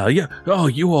 Yeah. Oh,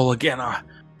 you all again. I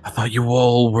thought you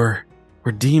all were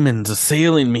demons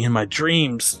assailing me in my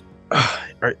dreams.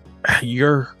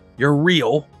 You're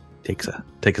real. Takes a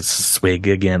swig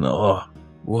again. Oh,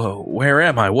 whoa. Where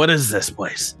am I? What is this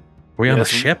place? Are we on a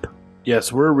ship?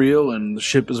 Yes, we're real, and the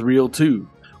ship is real too.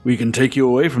 We can take you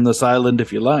away from this island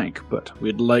if you like, but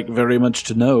we'd like very much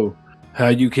to know how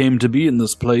you came to be in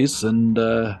this place. And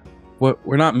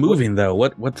we're not moving though.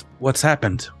 What's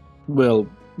happened? Well,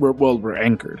 we're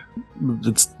anchored.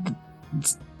 It's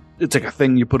like a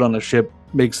thing you put on a ship,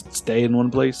 makes it stay in one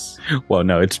place. Well,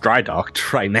 no, it's dry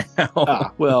docked right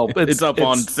now. Well, it's up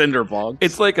on cinder blocks.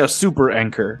 It's like a super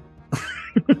anchor.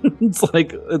 it's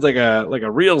like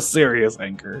a real serious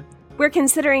anchor. We're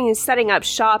considering setting up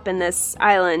shop in this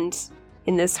island,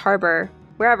 in this harbor,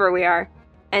 wherever we are,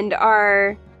 and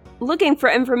are looking for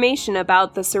information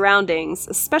about the surroundings,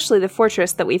 especially the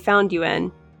fortress that we found you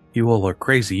in. You all are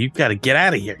crazy. You've got to get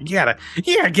out of here. You gotta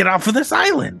get off of this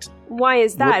island. Why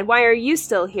is that? Why are you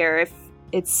still here if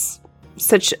it's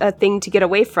such a thing to get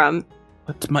away from?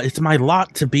 It's my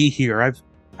lot to be here. I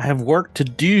have work to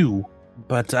do.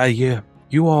 But how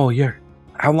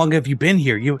long have you been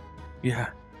here?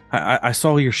 I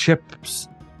saw your ship's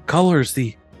colors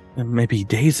maybe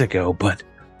days ago, but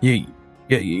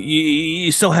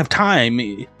you still have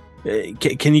time.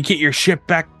 Can you get your ship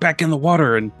back in the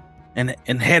water and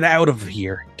head out of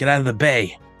here? Get out of the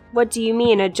bay. What do you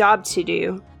mean, a job to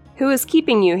do? Who is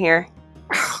keeping you here?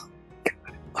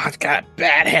 I've got a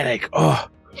bad headache. Oh,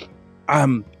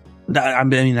 I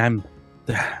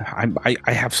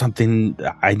have something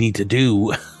I need to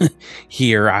do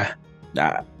here.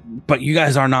 But you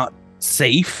guys are not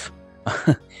safe.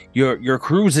 Your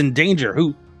crew's in danger.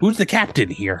 Who's the captain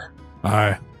here?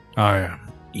 I am.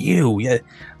 You. Yeah,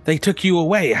 they took you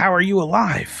away. How are you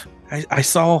alive? I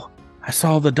saw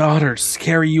the daughters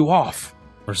carry you off.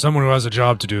 For someone who has a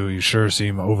job to do, you sure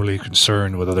seem overly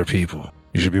concerned with other people.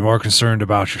 You should be more concerned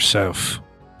about yourself.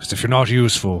 Because if you're not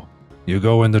useful, you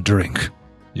go in the drink.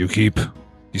 You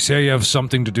say you have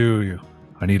something to do.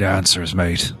 I need answers,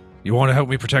 mate. You want to help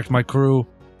me protect my crew?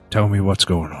 Tell me what's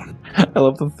going on. I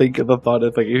love to think of the thought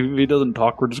of like, if he doesn't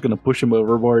talk, we're just gonna push him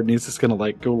overboard, and he's just gonna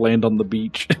like go land on the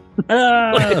beach.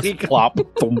 Like, plop,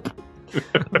 thump.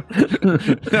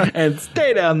 And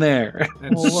stay down there.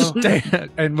 And,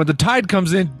 and when the tide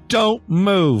comes in, don't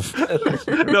move.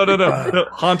 No.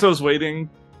 Honto's waiting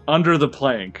under the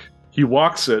plank. He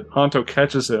walks it. Honto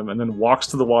catches him and then walks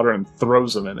to the water and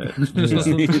throws him in it. He's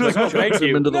like, drags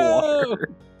him into the water.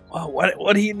 Well,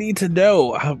 what do you need to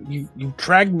know? You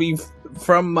dragged me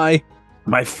from my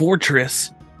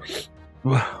fortress.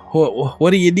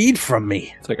 What do you need from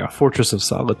me? It's like a fortress of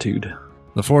solitude.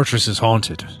 The fortress is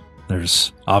haunted.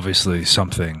 There's obviously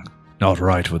something not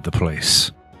right with the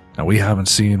place. Now, we haven't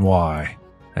seen why,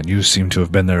 and you seem to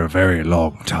have been there a very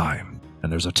long time.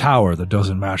 And there's a tower that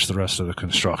doesn't match the rest of the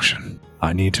construction.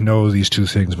 I need to know these two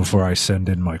things before I send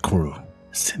in my crew.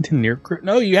 Send in your crew?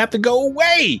 No, you have to go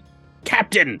away!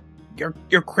 Captain,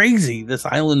 you're crazy. This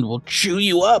island will chew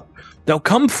you up. They'll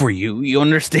come for you. You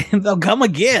understand? They'll come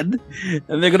again,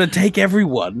 and they're gonna take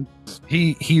everyone.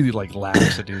 He like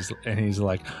laughs at and he's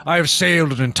like, I have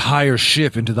sailed an entire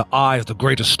ship into the eye of the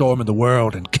greatest storm in the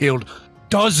world and killed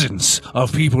dozens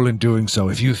of people in doing so.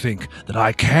 If you think that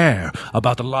I care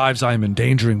about the lives I'm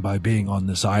endangering by being on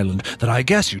this island, then I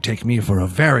guess you take me for a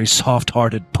very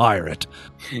soft-hearted pirate.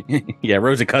 Yeah,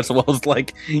 Rosie Cutswell's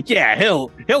like, yeah,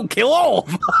 he'll kill all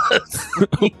of us.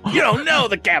 You don't know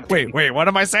the captain. Wait, what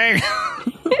am I saying?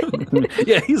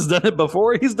 Yeah, he's done it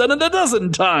before. He's done it a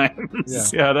dozen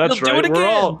times. Yeah, that's He'll right. do it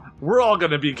again. We're all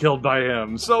gonna be killed by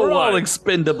him. So We're what? all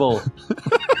expendable.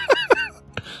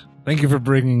 Thank you for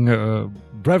bringing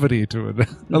brevity to it.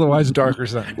 Otherwise, darker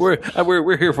side.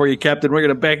 We're here for you, Captain. We're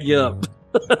gonna back you up.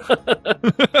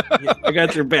 I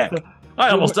got your back.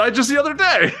 I almost died just the other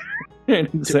day.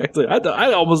 Exactly.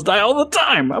 I almost die all the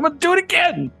time. I'm gonna do it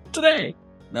again today.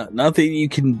 Nothing you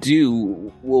can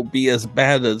do will be as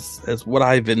bad as what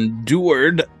I've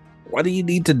endured. What do you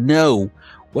need to know?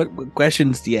 What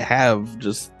questions do you have?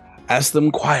 Just ask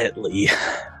them quietly.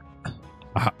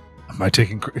 Am I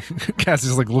taking...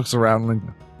 Cassius looks around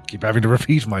and keep having to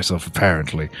repeat myself,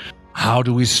 apparently. How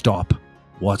do we stop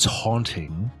what's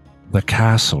haunting the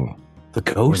castle? The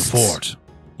ghosts? Or the fort?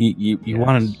 You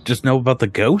want to just know about the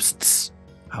ghosts?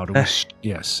 How do we...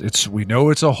 Yes, we know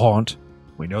it's a haunt.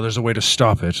 We know there's a way to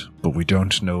stop it, but we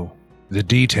don't know the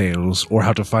details or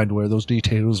how to find where those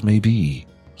details may be.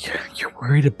 You're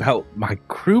worried about my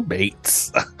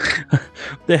crewmates.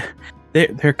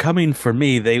 They're coming for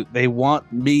me. They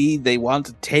want me. They want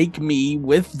to take me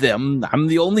with them. I'm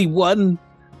the only one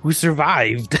who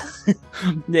survived.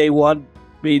 They want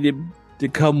me to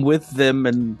come with them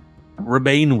and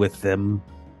remain with them.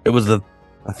 It was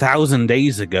 1,000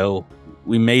 days ago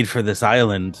we made for this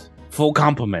island. Full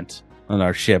complement on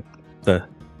our ship. The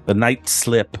Night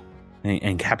Slip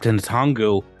and Captain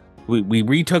Tongo. We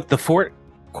retook the fort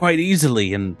quite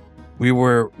easily, and we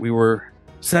were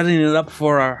setting it up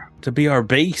to be our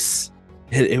base.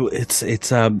 It's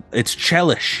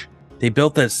Chelish. They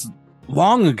built this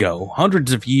long ago,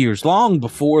 hundreds of years, long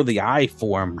before the Eye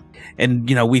formed. And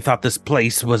we thought this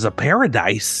place was a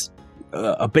paradise,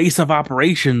 a base of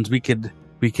operations we could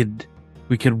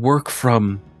work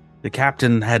from. The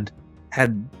captain had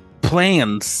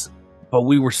plans, but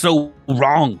we were so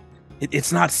wrong.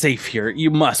 It's not safe here. You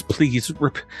must please.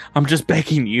 I'm just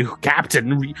begging you,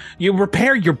 Captain. You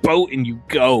repair your boat and you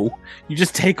go. You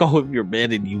just take all of your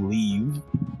men and you leave.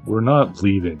 We're not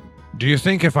leaving. Do you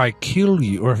think if I kill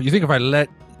you, or if you think if I let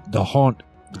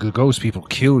the ghost people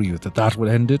kill you, that would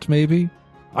end it? Maybe.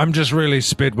 I'm just really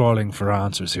spitballing for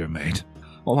answers here, mate.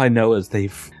 All I know is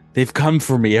they've come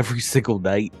for me every single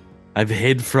night. I've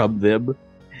hid from them.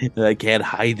 And I can't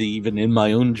hide even in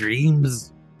my own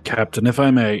dreams. Captain, if I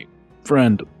may.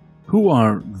 Friend, who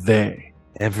are they?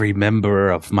 Every member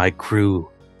of my crew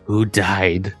who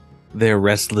died. Their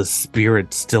restless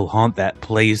spirits still haunt that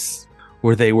place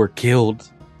where they were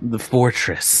killed. The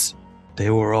fortress.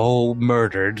 They were all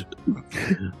murdered.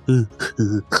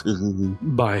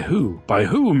 By who? By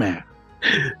who, man?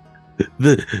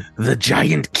 The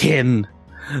giant kin.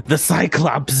 The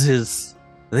Cyclopses.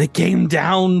 They came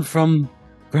down from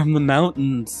the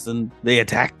mountains and they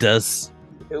attacked us.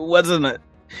 It wasn't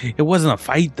a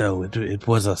fight, though. It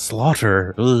was a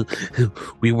slaughter.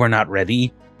 We were not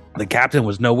ready. The captain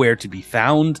was nowhere to be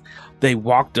found. They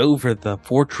walked over the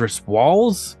fortress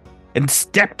walls and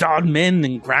stepped on men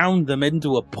and ground them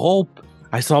into a pulp.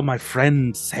 I saw my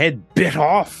friend's head bit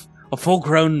off, a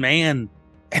full-grown man,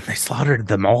 and they slaughtered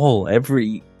them all.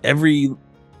 Every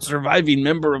surviving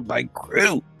member of my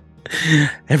crew.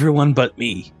 Everyone but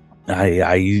me.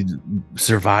 I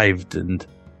survived, and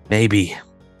maybe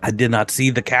I did not see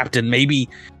the captain. Maybe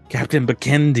Captain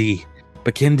Bikendi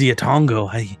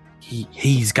Atongo.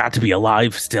 He's got to be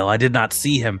alive still. I did not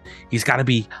see him. He's got to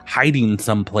be hiding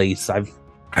someplace. I've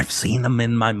seen him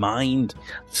in my mind.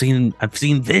 I've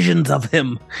seen visions of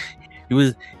him.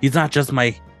 He's not just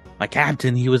my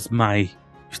captain. He was my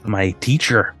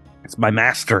teacher. It's my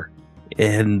master.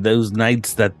 And those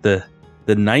nights that the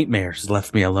nightmares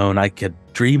left me alone, I could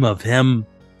dream of him.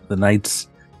 The nights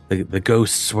the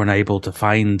ghosts weren't able to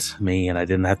find me and I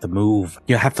didn't have to move.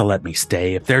 You have to let me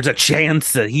stay. If there's a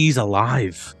chance that he's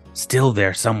alive, still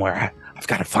there somewhere, I've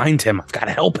got to find him. I've got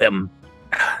to help him.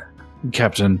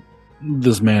 Captain,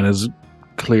 this man has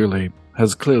clearly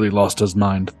lost his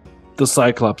mind. The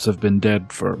Cyclops have been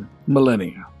dead for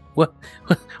millennia. What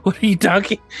are you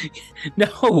talking?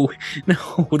 No.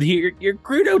 Your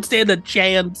crew don't stand a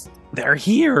chance. They're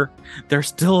here. They're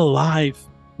still alive.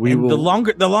 The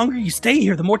longer you stay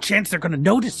here, the more chance they're going to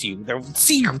notice you. They'll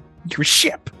see your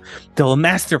ship. They'll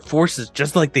amass their forces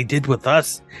just like they did with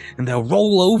us, and they'll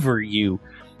roll over you.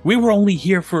 We were only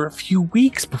here for a few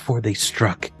weeks before they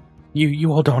struck.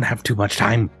 You all don't have too much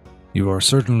time. You are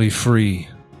certainly free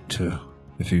to.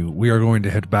 We are going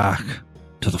to head back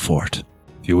to the fort.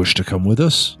 If you wish to come with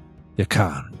us, you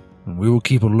can. And we will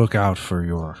keep a lookout for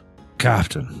your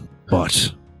captain.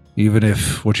 But even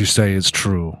if what you say is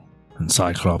true, and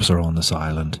Cyclops are on this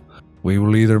island, we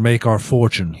will either make our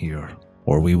fortune here,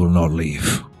 or we will not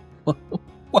leave.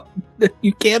 What?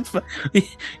 You can't.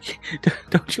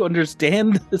 Don't you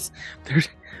understand this?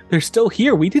 They're still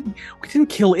here. We didn't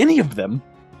kill any of them.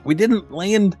 We didn't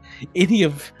land any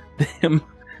of them.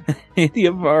 Any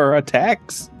of our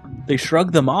attacks. They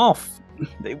shrugged them off.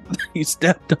 He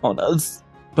stepped on us.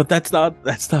 But that's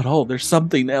not all. There's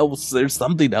something else. There's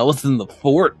something else in the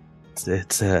fort.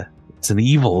 It's an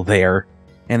evil there,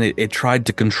 and it tried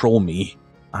to control me.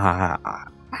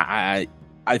 I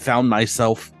found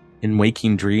myself in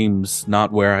waking dreams,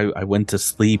 not where I went to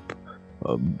sleep,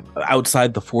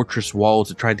 outside the fortress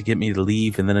walls. It tried to get me to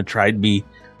leave, and then it tried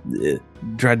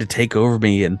to take over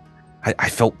me, and I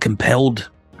felt compelled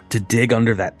to dig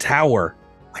under that tower,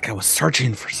 like I was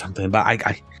searching for something, but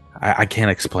I can't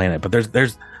explain it. But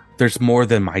there's more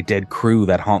than my dead crew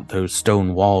that haunt those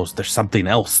stone walls. There's something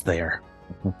else there.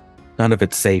 None of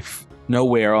it's safe.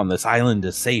 Nowhere on this island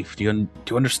is safe. Do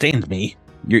you understand me?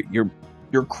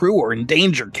 Your crew are in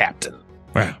danger, Captain.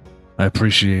 Well, I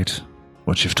appreciate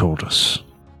what you've told us.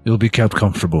 You'll be kept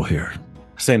comfortable here.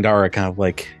 Sandara kind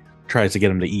of tries to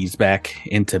get him to ease back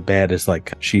into bed as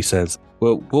she says,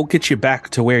 well, we'll get you back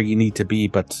to where you need to be,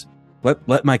 but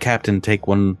let my captain take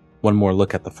one more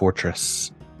look at the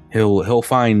fortress. He'll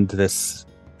find this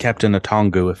Captain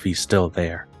Atongu if he's still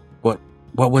there.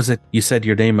 What was it? You said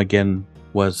your name again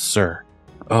was Sir.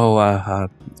 Oh,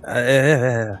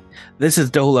 this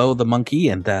is Dolo the monkey,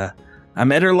 and I'm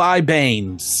Ederly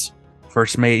Baines,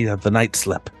 first mate of the night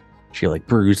slip. She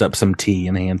brews up some tea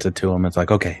and hands it to him. It's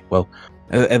okay, well,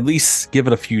 at least give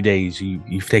it a few days.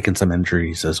 You've taken some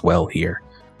injuries as well here.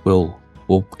 We'll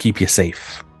keep you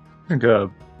safe. I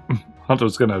think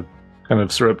Hunter's gonna kind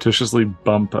of surreptitiously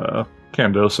bump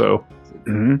Candoso.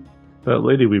 Mm-hmm. That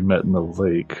lady we met in the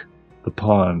lake, the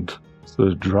pond, is it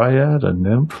a dryad, a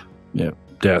nymph? Yeah.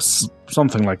 Yes,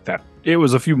 something like that. It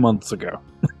was a few months ago.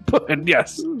 But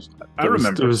yes, I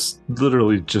remember. It was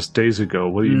literally just days ago.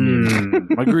 What do you mean?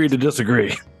 Agree to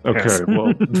disagree. Okay, Yes.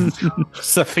 well.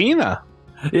 Safina.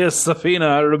 Yes, Safina,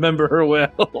 I remember her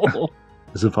well.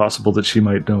 Is it possible that she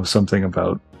might know something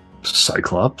about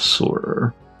Cyclops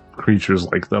or creatures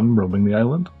like them roaming the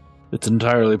island? It's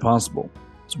entirely possible.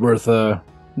 It's worth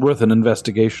an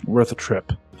investigation, worth a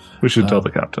trip. We should tell the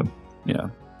captain. Yeah.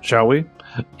 Shall we?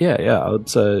 Yeah.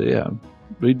 It's yeah.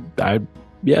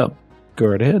 Go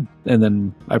right ahead. And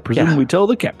then I presume we tell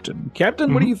the captain.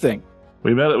 Captain, what do you think?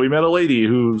 We met a lady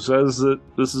who says that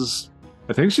this is.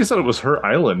 I think she said it was her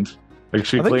island.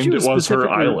 She claimed it was her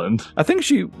island. I think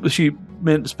she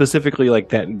meant specifically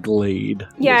that glade.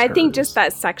 Yeah, I think just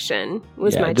that section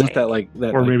was my just take.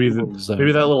 that or maybe that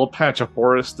little patch of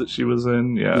forest that she was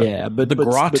in. Yeah, but the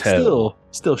grotto.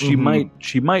 But still,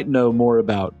 she might know more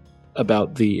about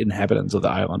the inhabitants of the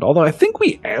island. Although I think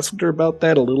we asked her about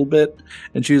that a little bit,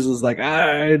 and she was like,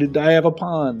 I have a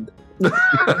pond.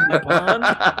 A pond?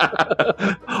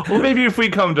 Well, maybe if we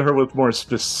come to her with more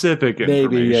specific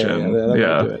information. Maybe,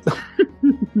 yeah. Do it.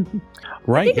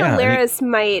 Right, I think Alaris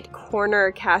might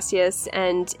corner Casius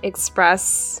and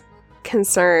express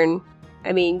concern.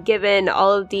 I mean, given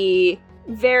all of the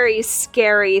very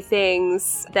scary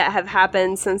things that have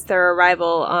happened since their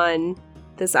arrival on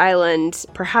this island,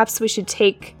 perhaps we should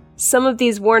take some of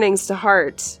these warnings to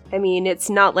heart. I mean, it's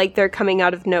not like they're coming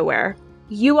out of nowhere.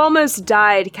 You almost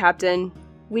died, Captain.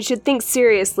 we should think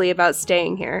seriously about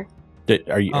staying here.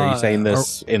 Are you saying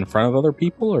this in front of other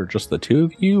people, or just the two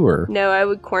of you, or? No, I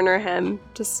would corner him.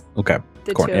 Just okay.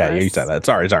 The two of us. You said that.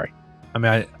 Sorry. I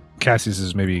mean, Cassius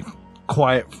is maybe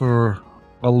quiet for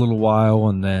a little while,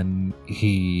 and then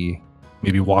he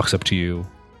maybe walks up to you,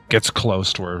 gets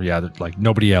close to where, like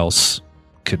nobody else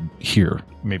could hear,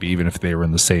 maybe even if they were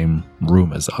in the same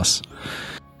room as us.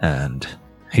 And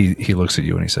he looks at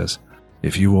you and he says,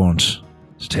 "If you want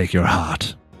to take your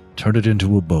heart, turn it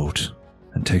into a boat,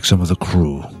 and take some of the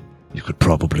crew, you could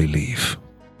probably leave.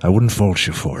 I wouldn't fault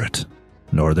you for it,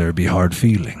 nor there be hard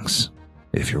feelings.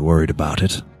 If you're worried about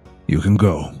it, you can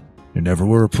go. You never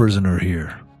were a prisoner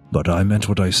here, but I meant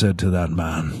what I said to that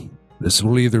man. This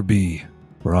will either be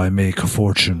where I make a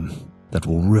fortune that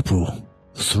will ripple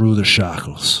through the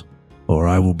shackles, or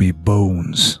I will be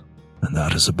bones, and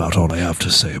that is about all I have to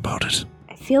say about it."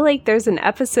 I feel like there's an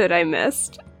episode I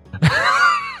missed.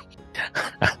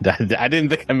 I didn't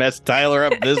think I messed Tyler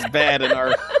up this bad in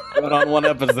our one-on-one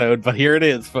episode, but here it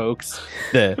is, folks.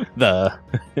 The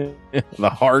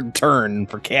hard turn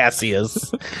for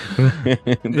Cassius. This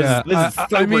is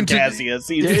sober Cassius.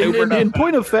 He's super in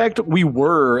point of fact, we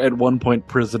were at one point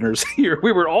prisoners here.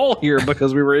 We were all here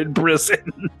because we were in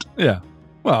prison. Yeah.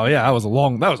 Well, yeah, that was a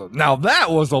long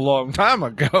time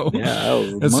ago. Yeah,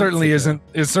 it certainly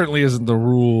isn't the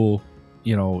rule,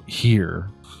 here.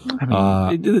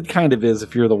 I mean, it kind of is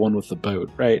if you're the one with the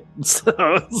boat, right? So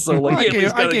like,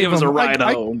 I gave us a ride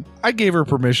home. I gave her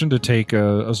permission to take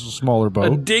a smaller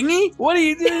boat. A dinghy? What are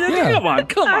you doing? Yeah.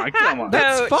 Come on.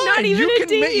 That's fine. Not even a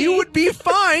dinghy. You would be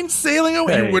fine sailing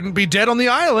away. Hey. You wouldn't be dead on the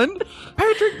island.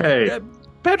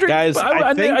 Patrick, guys,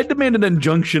 I demand an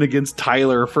injunction against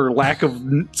Tyler for lack of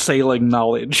sailing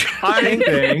knowledge. I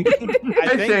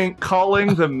think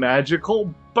calling the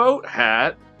magical boat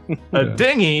hat a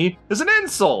dinghy is an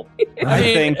insult. I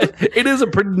think it is a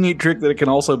pretty neat trick that it can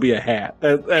also be a hat.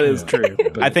 That is true.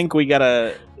 I think we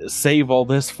gotta save all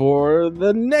this for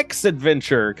the next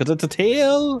adventure, because it's a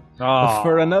tale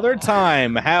for another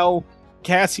time. How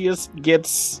Cassius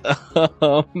gets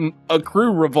a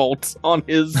crew revolt on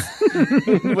his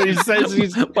when he says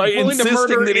he's by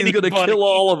insisting that he's going to kill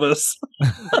all of us.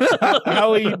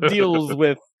 How he deals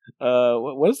with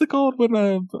what is it called when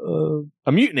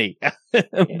a mutiny?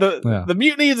 The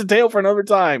mutiny is a tale for another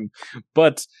time,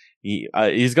 but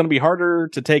he's going to be harder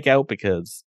to take out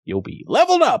because you'll be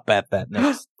leveled up at that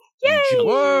next. Yay!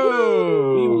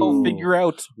 Whoa! We will figure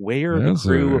out where the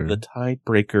crew of the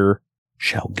Tidebreaker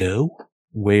shall go,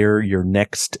 where your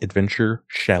next adventure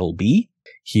shall be,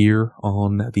 here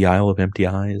on the Isle of Empty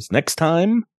Eyes next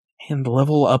time, and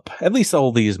level up at least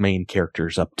all these main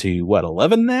characters up to,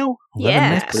 11 now? 11 Yeah.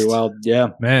 next? Pretty wild. Yeah.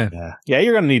 Man. Yeah,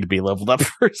 you're going to need to be leveled up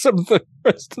for some of the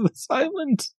rest of this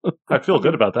island. I feel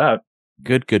good about that.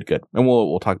 Good. And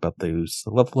we'll talk about those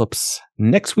level ups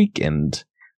next week and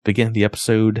begin the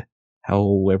episode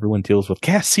how everyone deals with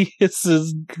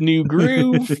Cassius's new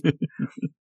groove.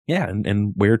 Yeah,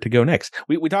 and where to go next.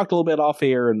 We talked a little bit off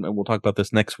air, and we'll talk about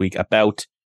this next week, about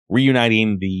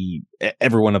reuniting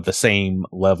everyone of the same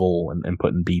level and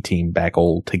putting B team back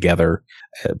all together,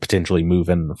 potentially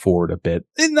moving forward a bit.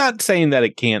 And not saying that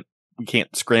we can't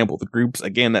scramble the groups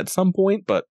again at some point,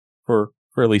 but for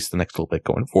at least the next little bit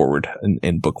going forward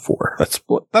in book 4.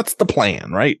 That's the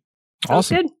plan, right?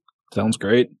 Awesome. Good. Sounds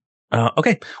great.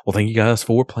 Okay. Well, thank you guys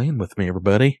for playing with me,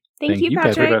 everybody. Thank you,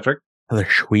 Patrick. Another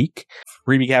week.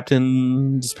 Freebie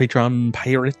captains, Patreon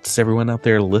pirates, everyone out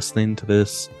there listening to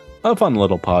this, a fun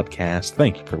little podcast.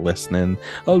 Thank you for listening.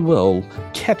 We'll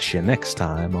catch you next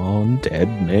time on Dead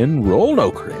Men Roll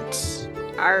No Crits.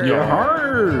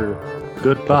 Yarr.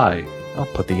 Goodbye. I'll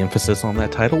put the emphasis on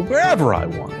that title wherever I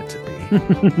want it to be.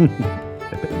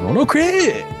 Dead Men Roll No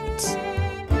Crits.